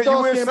Flip, about you these wear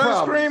dark skin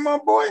sunscreen, problems. my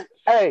boy?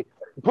 Hey,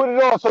 put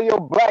it on so your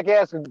black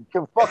ass can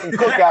fucking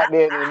cook out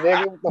there,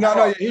 nigga.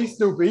 No, he's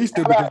stupid. He's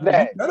stupid. How about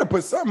that? You gotta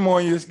put something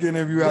on your skin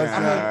if you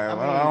outside.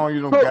 I don't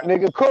use no Cook,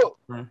 nigga, cook.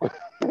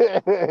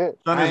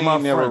 I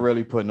ain't never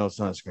really put no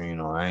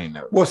sunscreen on. I ain't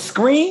never. Well,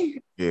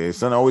 screen? Yeah,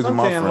 sun always in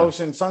my Suntan friend.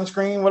 lotion,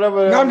 sunscreen,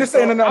 whatever. No, I'm just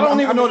saying. No, I don't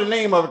even know the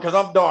name of it because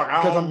I'm dark.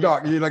 Because I'm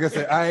dark. Yeah, like I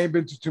said, I ain't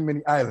been to too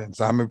many islands.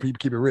 So I'm gonna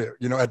keep it real.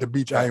 You know, at the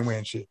beach, I ain't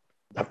wearing shit.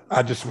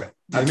 I just sweat.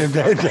 I live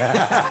there.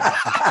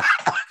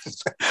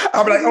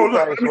 I'm like, oh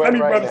look, let me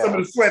rub some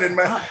of the sweat in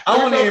my. I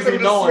don't even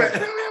be knowing.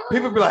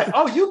 People be like,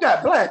 oh, you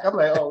got black. I'm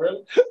like, oh,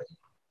 really?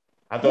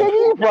 I thought Nigga,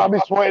 you probably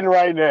sweating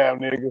right now,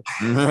 nigga.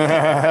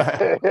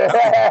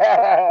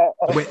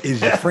 Sweat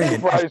is your friend. You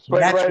probably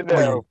sweating right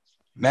now.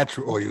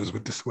 Natural oils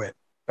with the sweat.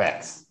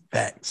 facts.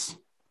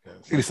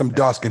 Maybe some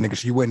dark skin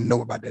niggas, you wouldn't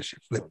know about that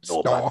shit. Flip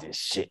Know star. about this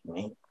shit,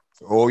 man.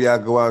 Oh, y'all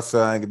go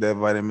outside and get that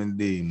vitamin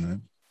D,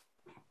 man.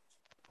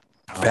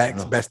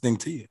 Facts, best thing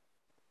to you.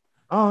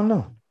 I don't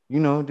know. You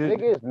know, dude.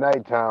 Nigga, it's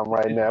nighttime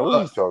right now. What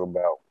are you talking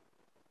about?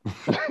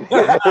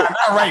 Not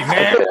right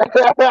now.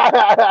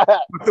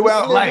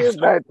 Throughout Nigga, life. it's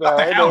nighttime. Out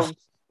the house.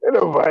 Ain't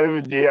no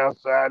vitamin D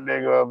outside,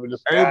 nigga, up in the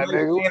sky, Everybody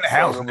nigga. stay in the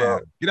house now.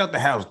 Get out the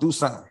house. Do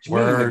something.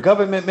 The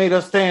government made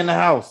us stay in the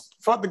house.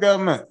 Fuck the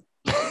government.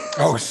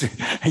 Oh shit,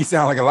 he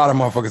sound like a lot of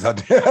motherfuckers out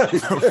there.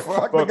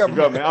 Fuck the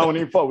government. I don't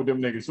even fuck with them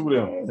niggas. Who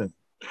them?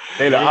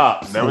 They the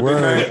ops. Never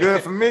did nothing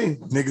good for me.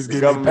 Niggas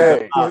get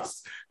Government.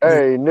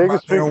 Hey,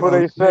 niggas speak for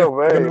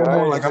themselves. Hey,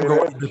 like I'm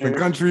going to different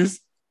countries.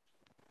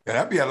 Yeah,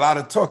 that'd be a lot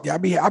of talk. Yeah, I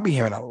be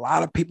hearing a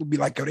lot of people be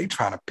like, yo, they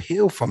trying to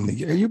peel from the.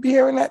 You be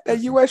hearing that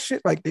US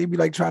shit? Like they be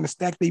like trying to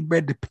stack their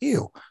bread to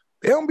peel.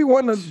 They don't be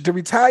wanting to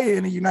retire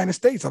in the United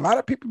States. A lot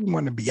of people be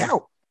wanting to be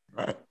out.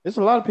 Right. There's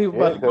a lot of people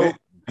about to go.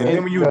 And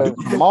then when you do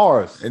to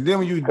Mars. and then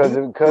when you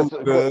do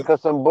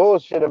Because some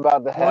bullshit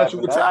about to why don't you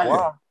happen. That's retire?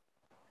 why.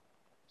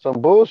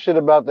 Some bullshit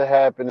about to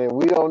happen, and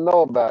we don't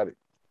know about it.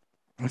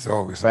 It's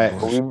always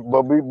Facts. some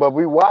But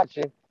we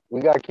watching.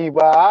 We gotta keep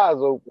our eyes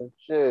open.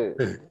 Shit.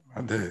 bullshit.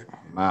 I did.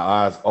 My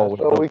eyes always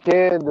That's what we open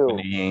can when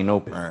do. they ain't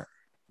open. Right.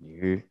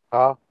 You hear?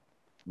 Huh?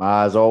 My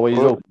eyes always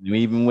Good. open,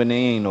 even when they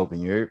ain't open.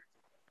 You hear?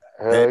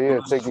 Hell yeah.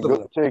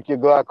 Take your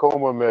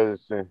glaucoma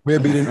medicine. Where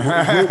be the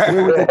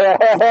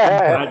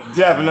I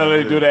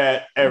definitely do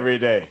that every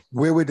day.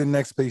 where would the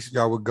next place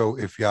y'all would go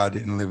if y'all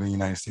didn't live in the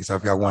United States? Or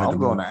if y'all wanted I'm to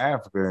going move? to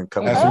Africa and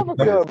come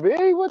Africa,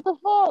 B, what the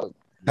fuck?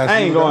 That's I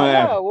ain't what- going to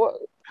Yeah, Africa. what?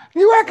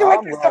 You acting like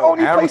I'm it's the wrong.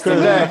 only place to Africa's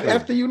live Africa.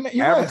 after you. US.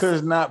 Africa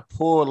is not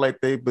poor like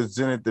they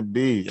presented to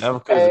be.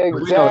 Africa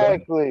is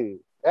Exactly.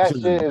 That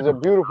shit is a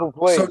beautiful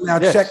place. So now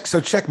Yes.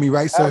 check me,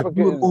 right? So Africa if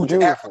you is moved to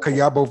beautiful. Africa,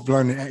 y'all both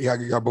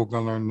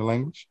gonna learn the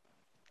language.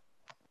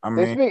 I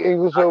They mean, speak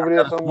English over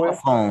there somewhere.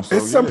 smartphone, so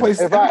It's some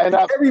place. If I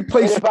every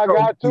place. if I you go,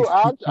 got to, you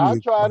I'll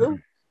speak try to.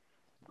 English.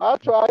 I'll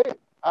try it.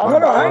 No,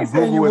 no, I ain't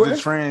saying Google you is wouldn't.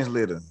 a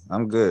translator.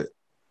 I'm good.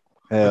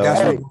 Hell, That's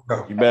Hey. where you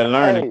go. you better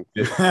learn it.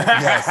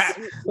 Yes.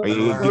 Look.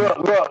 You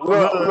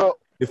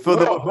feel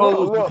the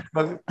Look.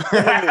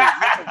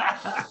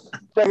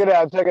 Check it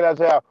out. Check it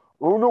out.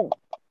 Ooh,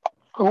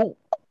 ooh.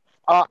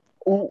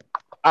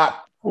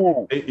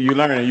 You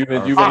learn it. You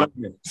been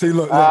learning. See,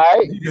 look. All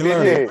right. You can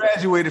learn They it.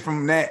 graduated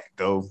from that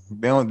though.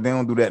 They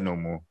don't do that no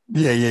more.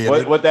 Yeah.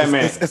 What that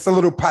It's- mean? It's a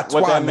little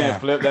patois What that now. man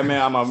flip? That man,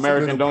 I'm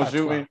American. Don't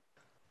shoot me.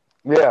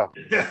 Yeah.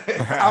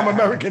 I'm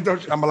American.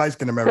 I'm a light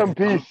skinned Come American.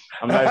 peace.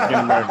 I'm light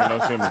skinned American.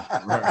 Don't shoot me.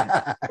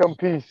 Come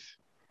peace.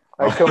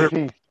 Come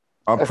peace.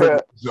 Our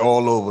privilege is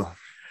all over.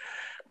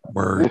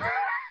 Word.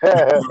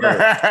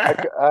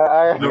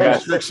 I No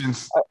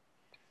restrictions.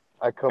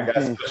 come I got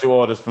peace. special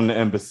orders from the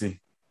embassy.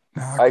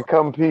 Nah, I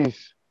come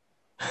peace.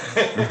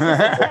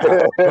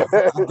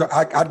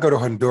 I'd go to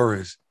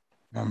Honduras.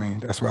 I mean,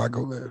 that's where I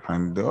go live.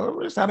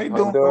 Honduras? How they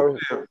doing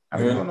Honduras. over there? How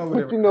they doing over What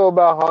there? you know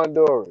about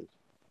Honduras?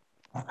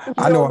 What you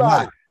I know a about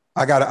lot. it?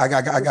 I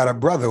got a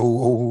brother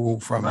who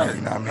from there.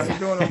 You know what I How you mean?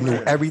 doing He over knew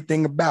there?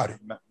 everything about it.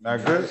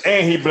 Not good.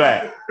 And he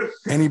black.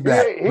 And he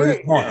black. He Where's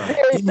ain't Mark? say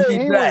he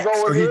was black, going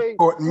so he there.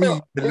 taught me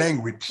No, the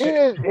language. He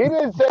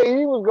didn't say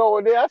he was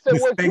going there. I said,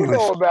 It's what you English.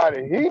 know about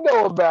it? He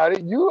know about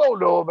it. You don't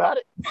know about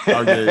it.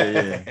 Oh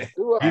yeah.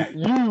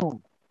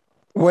 You.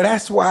 Well,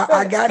 that's why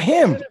I got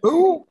him.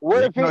 Ooh,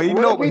 What if he, No, he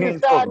what know if what he he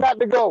ain't decide talking. not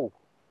to go?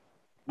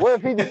 What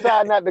if he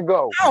decide not to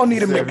go? I don't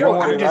need him to If you go.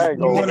 wanna I just I ain't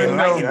you going. want to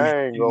know.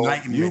 I ain't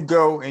going. You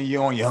go and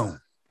you're on your own.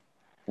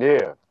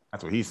 Yeah.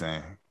 That's what he's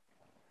saying.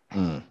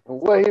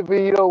 What if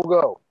he don't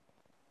go?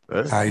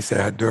 He said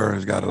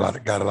Honduras got a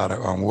lot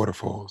of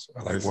waterfalls.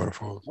 I like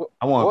waterfalls.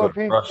 I want What to if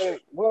go he to Russia. say,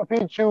 what if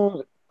he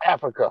choose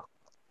Africa?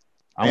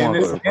 I And want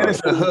it's, to go to and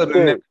it's Russia. a hood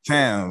in every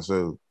town,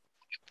 so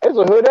There's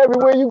a hood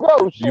everywhere you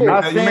go. Shit. you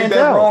make stand that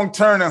out. wrong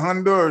turn in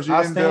Honduras. You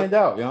I end stand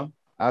up, out, yo.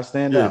 I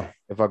stand Yeah. out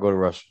if I go to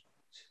Russia.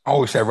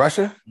 Oh, he said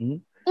Russia?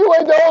 You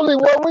ain't the only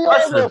one. We all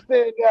Russia. gonna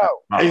stand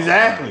out.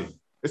 Exactly.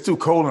 It's too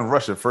cold in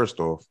Russia. First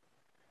off,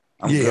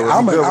 I'm good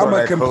I'm with all gonna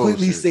that cold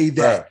completely shit. say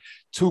that. Right.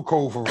 Too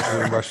cold for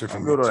Russia for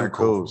I'm me. good with Too that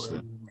cold.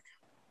 cold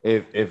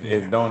shit.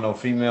 If don't no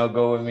female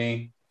go with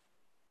me,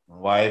 my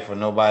wife or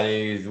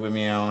nobody is with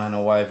me, I don't have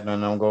no wife,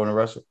 none. I'm going to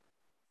Russia.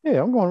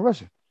 Yeah, I'm going to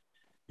Russia.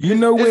 You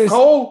know it's where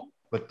cold,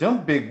 but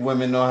them big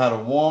women know how to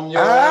warm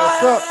your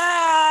ass up.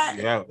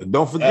 Yeah,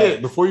 don't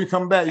forget before you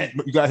come back,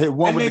 you gotta hit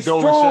one And with they the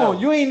golden strong.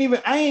 shower. You ain't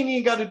even. I ain't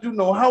even got to do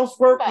no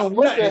housework. No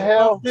What nothing. the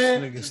hell?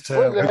 Niggas What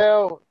terrible. the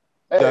hell?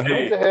 Hey, Yeah, what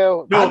hey, the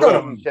hell?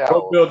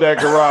 Go build that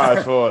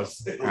garage for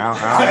us. I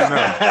don't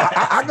know.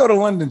 I go to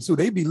London too.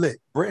 They be lit.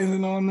 Britain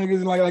and all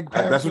niggas like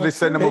Paris. That's what they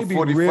said. Number be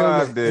 45 real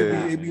lit.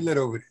 there. They be lit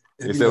over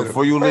there. They said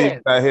before you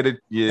leave, I hit it.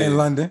 Yeah, in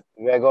London.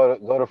 You gotta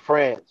go to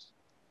France.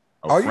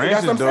 Oh, yeah, France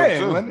that's what I'm is dope,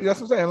 saying. too. London,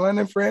 that's what I'm saying.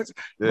 London, France.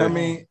 Yeah. I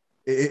mean,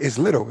 it's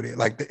lit over there.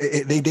 Like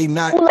they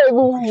not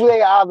Voulez-vous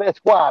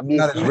avec quoi,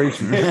 not as bitch?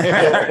 racial.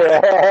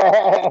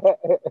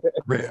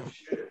 Real.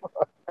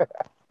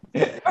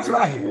 That's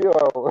what I hear.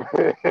 Yo.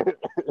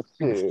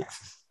 Shit.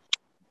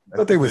 I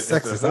thought they were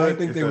sexist. I didn't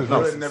think they was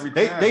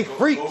racist. They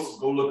freaks.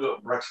 Go look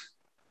up Brexit.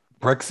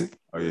 Brexit.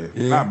 Oh yeah,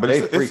 Yeah. Nah, but They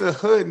it's a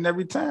hood in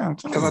every town.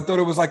 Because I thought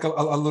it was like a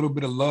little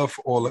bit of love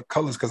for all the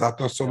colors. Because I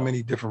thought so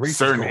many different races.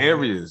 Certain going on.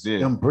 areas, yeah.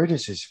 Them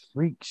British is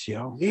freaks,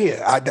 yo.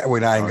 Yeah, I ain't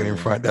getting in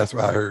front. That's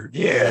what I heard.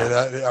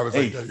 Yeah. I was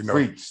They like, you know,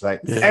 freaks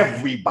like Yeah.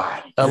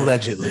 everybody.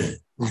 Allegedly.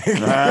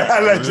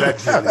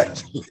 Allegedly.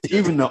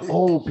 Even the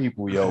old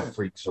people, yo,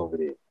 freaks over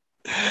there.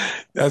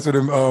 That's what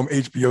them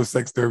HBO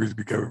sex stories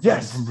be coming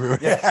Yes. from.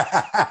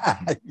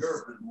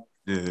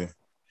 Yeah.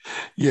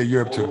 Yeah,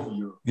 Europe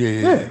too.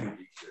 Yeah.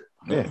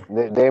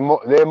 They're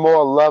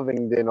more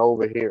loving than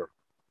over here.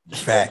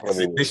 Facts.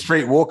 They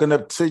straight walking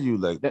up to you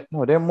like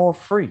No, they're more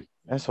free.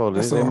 That's all it is.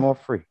 That's They're all. more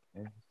free.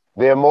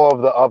 They're more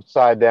of the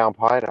upside down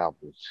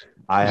pineapples.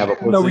 I have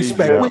a No pussy,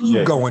 respect. yeah. Where you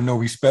Yeah. going? No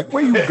respect.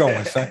 Where you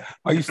going, son?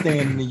 Are you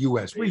staying in the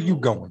U.S.? Where you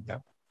going,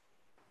 yo?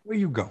 Where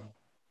you going?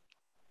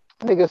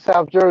 Nigga,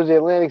 South Jersey,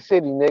 Atlantic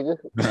City, nigga.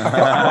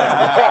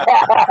 Nah.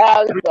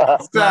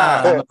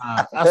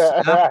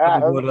 I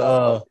go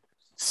to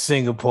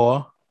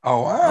Singapore.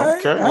 Oh, all right.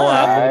 Okay. Or I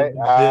go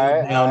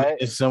Alright, down alright.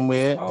 there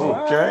somewhere.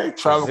 okay,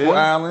 tropical Brazil?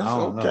 islands. I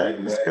don't know.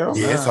 Okay, let's go.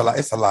 Yeah,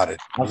 it's a lot of.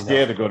 I'm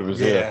scared to go to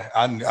Brazil. Yeah,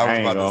 I was ain't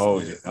about gonna to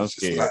hold say, you. I'm it's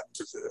just a scared. lot in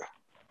Brazil.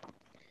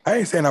 I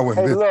ain't saying I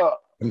wouldn't Hey, visit. look.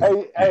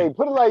 Hey,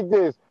 put it like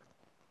this.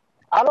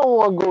 I don't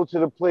want to go to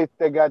the place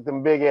that got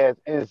them big ass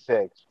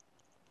insects.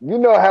 You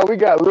know how we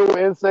got little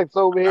insects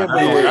over here? I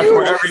know. That's You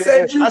on just every-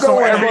 said you That's on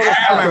going every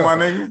to island, my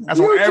Africa. nigga. That's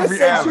You on just every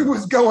said island. you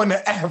was going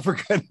to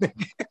Africa,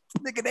 nigga.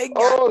 Nigga, they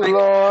got Oh, like,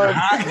 Lord. The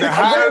I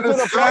higher go to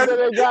the the part that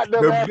sun, they got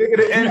them the bigger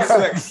the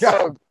insects.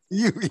 bugs.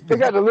 you. They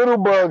got the little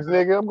bugs,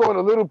 nigga. I'm going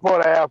to little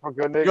part of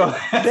Africa,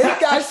 nigga. They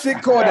got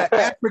shit called an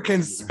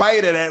African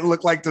spider that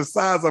look like the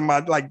size of my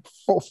like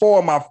four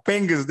of my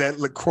fingers that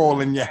look crawl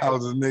in your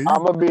houses, nigga.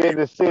 I'm going to be in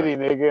the city,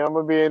 nigga. I'm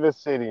going to be in the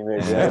city,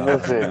 nigga. In the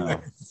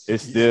city.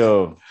 It's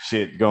still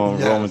shit going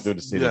Yes. roaming through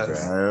the city, Yes. bro.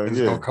 Hell It's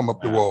yeah. gonna come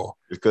up the wall.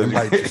 Because And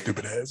bite your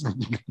stupid ass.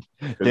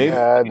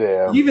 God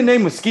damn. Even they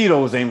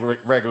mosquitoes ain't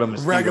regular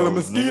mosquitoes. Regular nigga.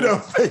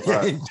 mosquito.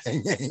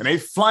 and they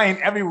flying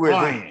everywhere.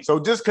 Flying. So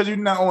just because you're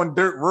not on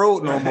dirt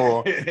road no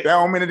more, that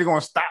don't mean that they're gonna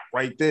stop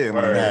right there,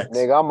 man.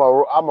 Nigga,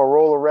 I'm a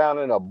roll around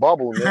in a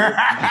bubble, nigga.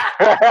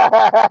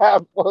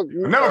 Fuck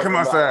you Never talking come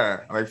about. outside.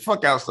 Like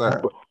fuck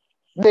outside.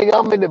 Nigga,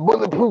 I'm in the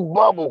bulletproof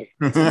bubble.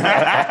 Shit.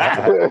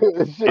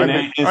 And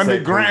they insect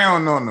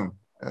Underground on them.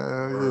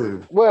 Yeah.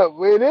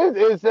 Well, it is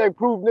insect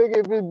proof,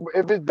 nigga.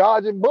 If it's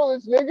dodging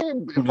bullets,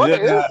 nigga, fuck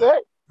an Yeah.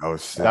 insect. Oh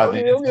shit. Nah.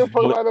 You don't give a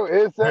fuck about no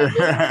insect.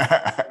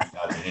 nigga.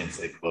 proof.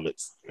 Insect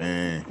bullets.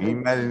 Man, can you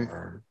imagine?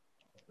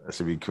 That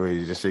should be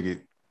crazy. Just shake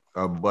it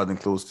button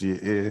close to your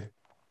ear.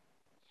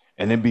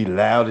 And it be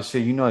loud as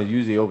shit. You know,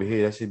 usually over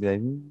here, that shit be like,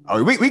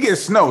 Oh, we get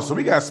snow, so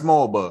we got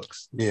small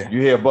bugs. Yeah.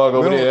 you hear a bug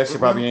over We there, don't- that shit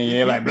probably in your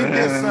ear like, we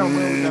get some,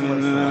 we don't get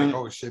much Like,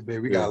 oh shit, baby,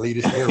 we gotta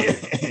leave this area.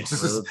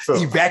 Just What's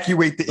up?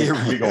 evacuate the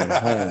area. we going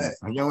home.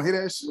 You don't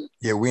hear that shit?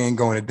 Yeah, we ain't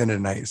going to dinner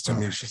tonight. It's too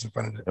many shits in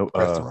front of the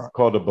restaurant.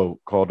 Call the boat.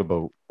 Call the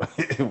boat. We'll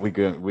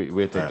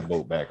take the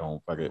boat back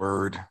home. Fuck it.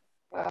 Word.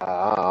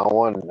 I don't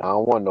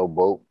want no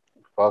boat.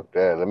 Fuck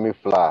that. Let me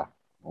fly. I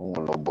don't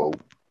want no boat.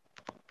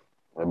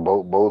 And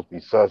boats be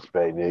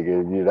suspect,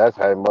 nigga. Yeah, that's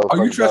how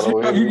motherfuckers.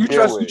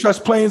 Oh, you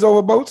trust planes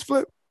over boats,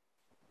 Flip?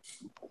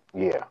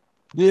 Yeah.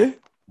 Yeah.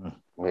 I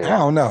Yeah.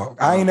 don't know.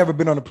 I ain't never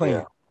been on a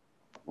plane.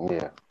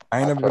 Yeah. I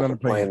ain't never been on a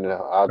plane.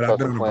 I'll But I've trust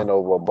been a on a plane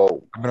over a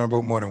boat. I've been on a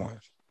boat more than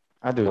once.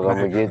 I do. Cause I'm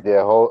gonna get there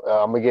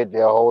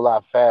a whole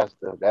lot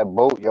faster. That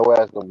boat, your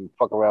ass gonna be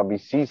fucking around, be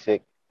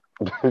seasick.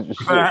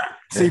 Shit.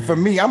 See, for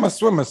me, I'm a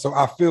swimmer, so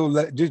I feel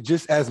that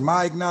just as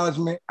my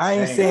acknowledgement, I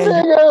ain't saying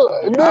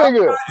Nigga, Swim.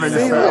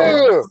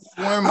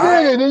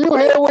 nigga, did you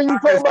hear where you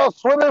talking about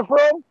swimming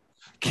from?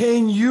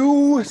 Can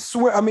you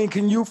swim? I mean,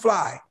 can you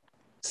fly?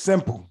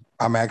 Simple.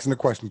 I'm asking the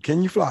question.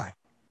 Can you fly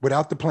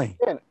without the plane?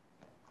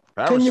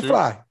 Can you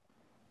fly?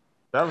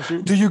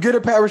 Parachute. Do you get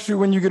a parachute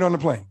when you get on the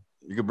plane?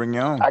 You can bring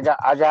your own. I got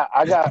look,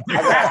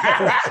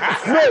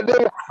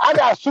 nigga, I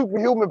got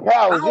superhuman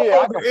powers. Yeah,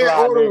 I can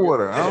fly. Or the nigga.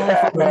 water.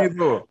 I don't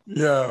know either.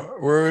 Yeah,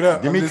 word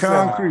up. Give I'm me just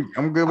saying, concrete.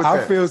 I'm good with I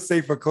that. feel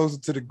safer closer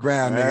to the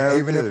ground, nigga. Hell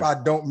Even yeah. if I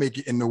don't make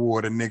it in the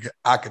water, nigga,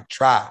 I could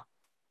try.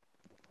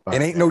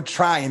 It ain't no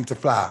trying to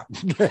fly.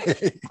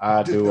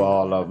 I do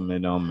all of them. It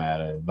don't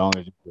matter as long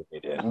as you put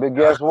it in. But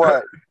guess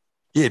what?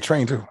 Yeah,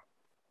 train too.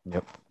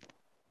 Yep.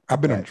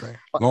 I've been on a train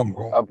long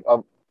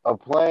ago. A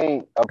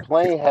plane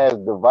has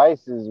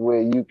devices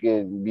where you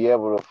can be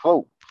able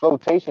to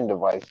flotation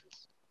devices.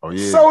 Oh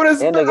yeah. So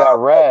does And they got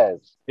RAS.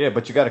 Yeah,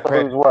 but you got to So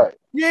crash. does what?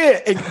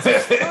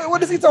 Yeah.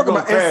 What is he talking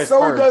about? And crash so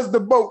first. does the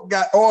boat.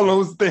 Got all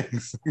those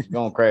things. You're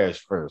gonna crash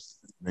first.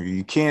 Nigga,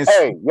 you can't.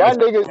 Hey, y'all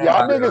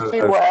niggas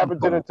see what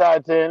happened to the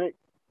Titanic?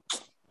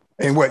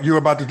 And what, you're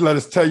about to let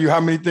us tell you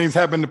how many things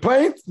happened to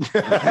planes?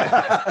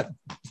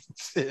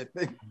 Shit.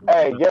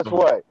 Hey, guess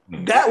what?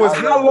 That was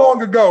how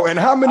long ago? And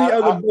how many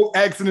other boat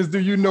accidents do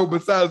you know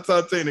besides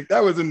Titanic?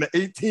 That was in the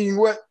 18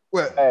 what?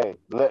 Hey,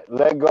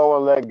 let go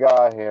and let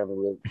God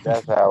handle it.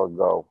 That's how it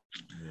go.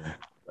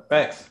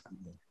 Facts.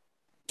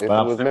 If it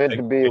was meant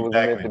to be, it was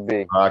meant to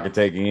be. I could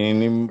take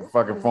any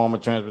fucking form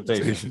of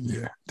transportation.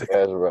 Yeah.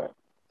 That's right.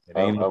 It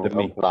ain't up to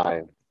me. I'm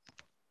flying.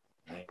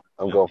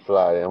 I'm gonna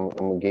fly. I'm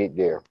gonna get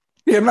there.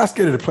 Yeah, I'm not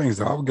scared of the planes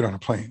though. I would get on a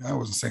plane. I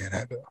wasn't saying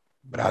that though.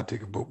 But I'd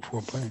take a boat before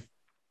a plane.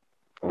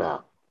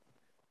 Nah.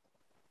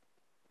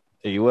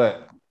 Tell you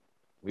what.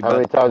 How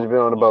many times you been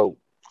on the boat?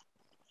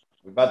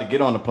 We're about to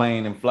get on the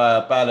plane and fly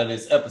up out of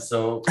this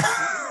episode.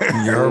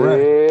 You're right.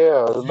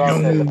 Yeah, it's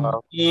about that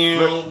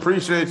time.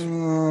 Appreciate you. You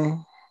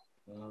know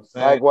what I'm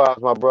saying? Likewise,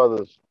 my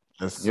brothers.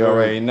 Yes, You sir.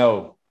 already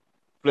know.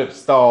 Flip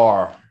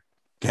Star.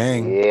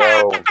 Gang.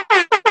 Yo.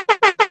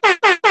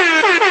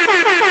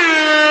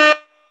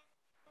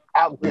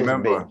 Out this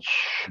Remember, bitch.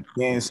 you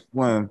can't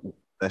swim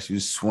unless you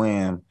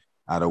swim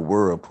out of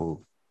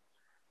whirlpool.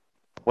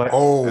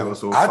 Oh,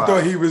 Episode I 5.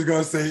 thought he was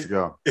gonna say Let's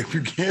go. if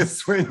you can't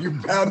swim, you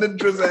bound to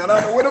drizzle. I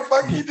don't know where the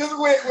fuck he just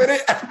went with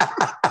it.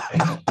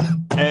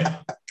 And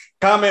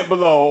comment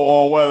below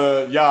on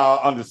whether y'all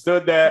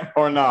understood that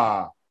or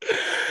not.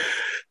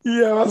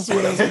 Yeah, I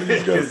swear that's what he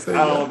was gonna say.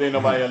 I don't think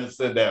nobody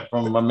understood that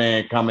from my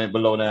man. Comment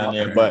below down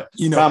there, but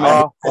You know,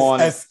 comment on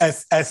S.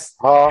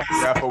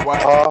 Yeah, for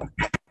what?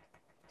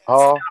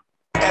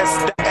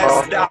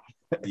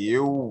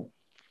 You.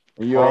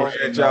 you already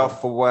Appreciate know. y'all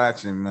for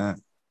watching,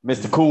 man.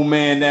 Mr. Cool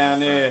Man down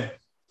there.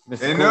 Mr.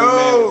 Hey, Cool no.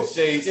 Man with the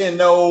shades. And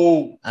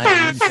no.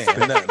 I ain't even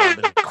saying nothing.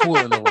 I've been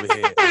cooling over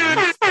here.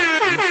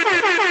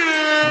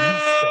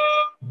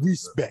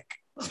 Respect.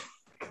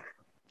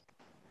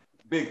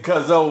 Big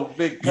Cuzzo.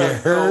 Big You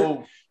heard?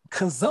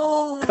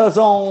 Cuzzo. Kazon.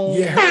 Cuzzo.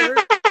 You heard?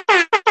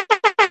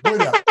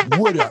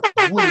 What up?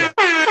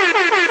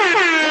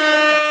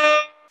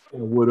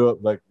 What up?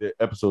 Like the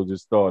episode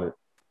just started.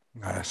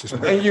 Nah, that's just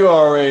And you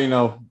already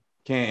know.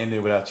 Can't end it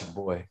without your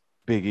boy.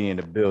 Biggie in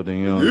the building.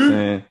 You know what I'm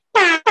saying?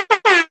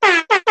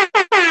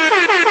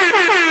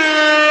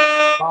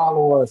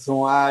 Follow us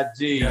on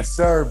IG. yes,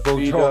 sir.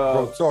 Bro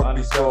talk.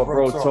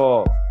 Bro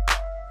talk.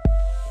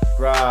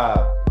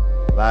 Subscribe,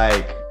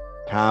 like,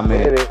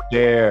 comment, Hit it.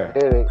 share.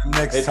 Hit it.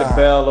 Next Hit the time.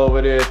 bell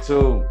over there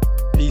too.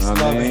 Peace, Know what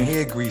I love, mean? and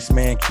hair grease,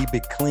 man. Keep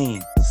it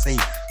clean,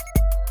 safe.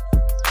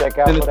 Check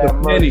out Send for us that a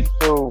merch penny.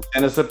 too.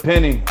 And it's a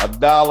penny,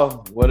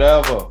 $1,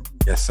 whatever.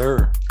 Yes,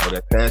 sir. Oh,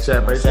 that cash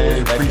app right We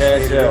there. That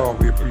appreciate cash it app. all.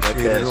 We appreciate That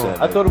it cash all.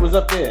 app. I thought it was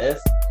up there.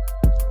 S.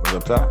 Was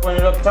up top.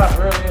 Pointed up top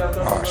earlier. I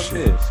thought Oh, it was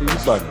shit. up there. See, you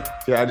bugging.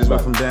 Yeah, I just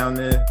went from down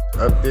there,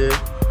 up there,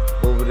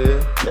 over there,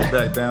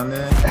 back down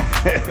there.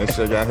 Make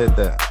sure y'all hit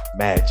that.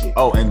 Magic.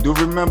 Oh, and do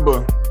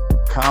remember,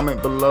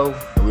 comment below,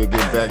 and we'll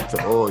get back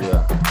to all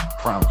y'all.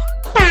 Promise.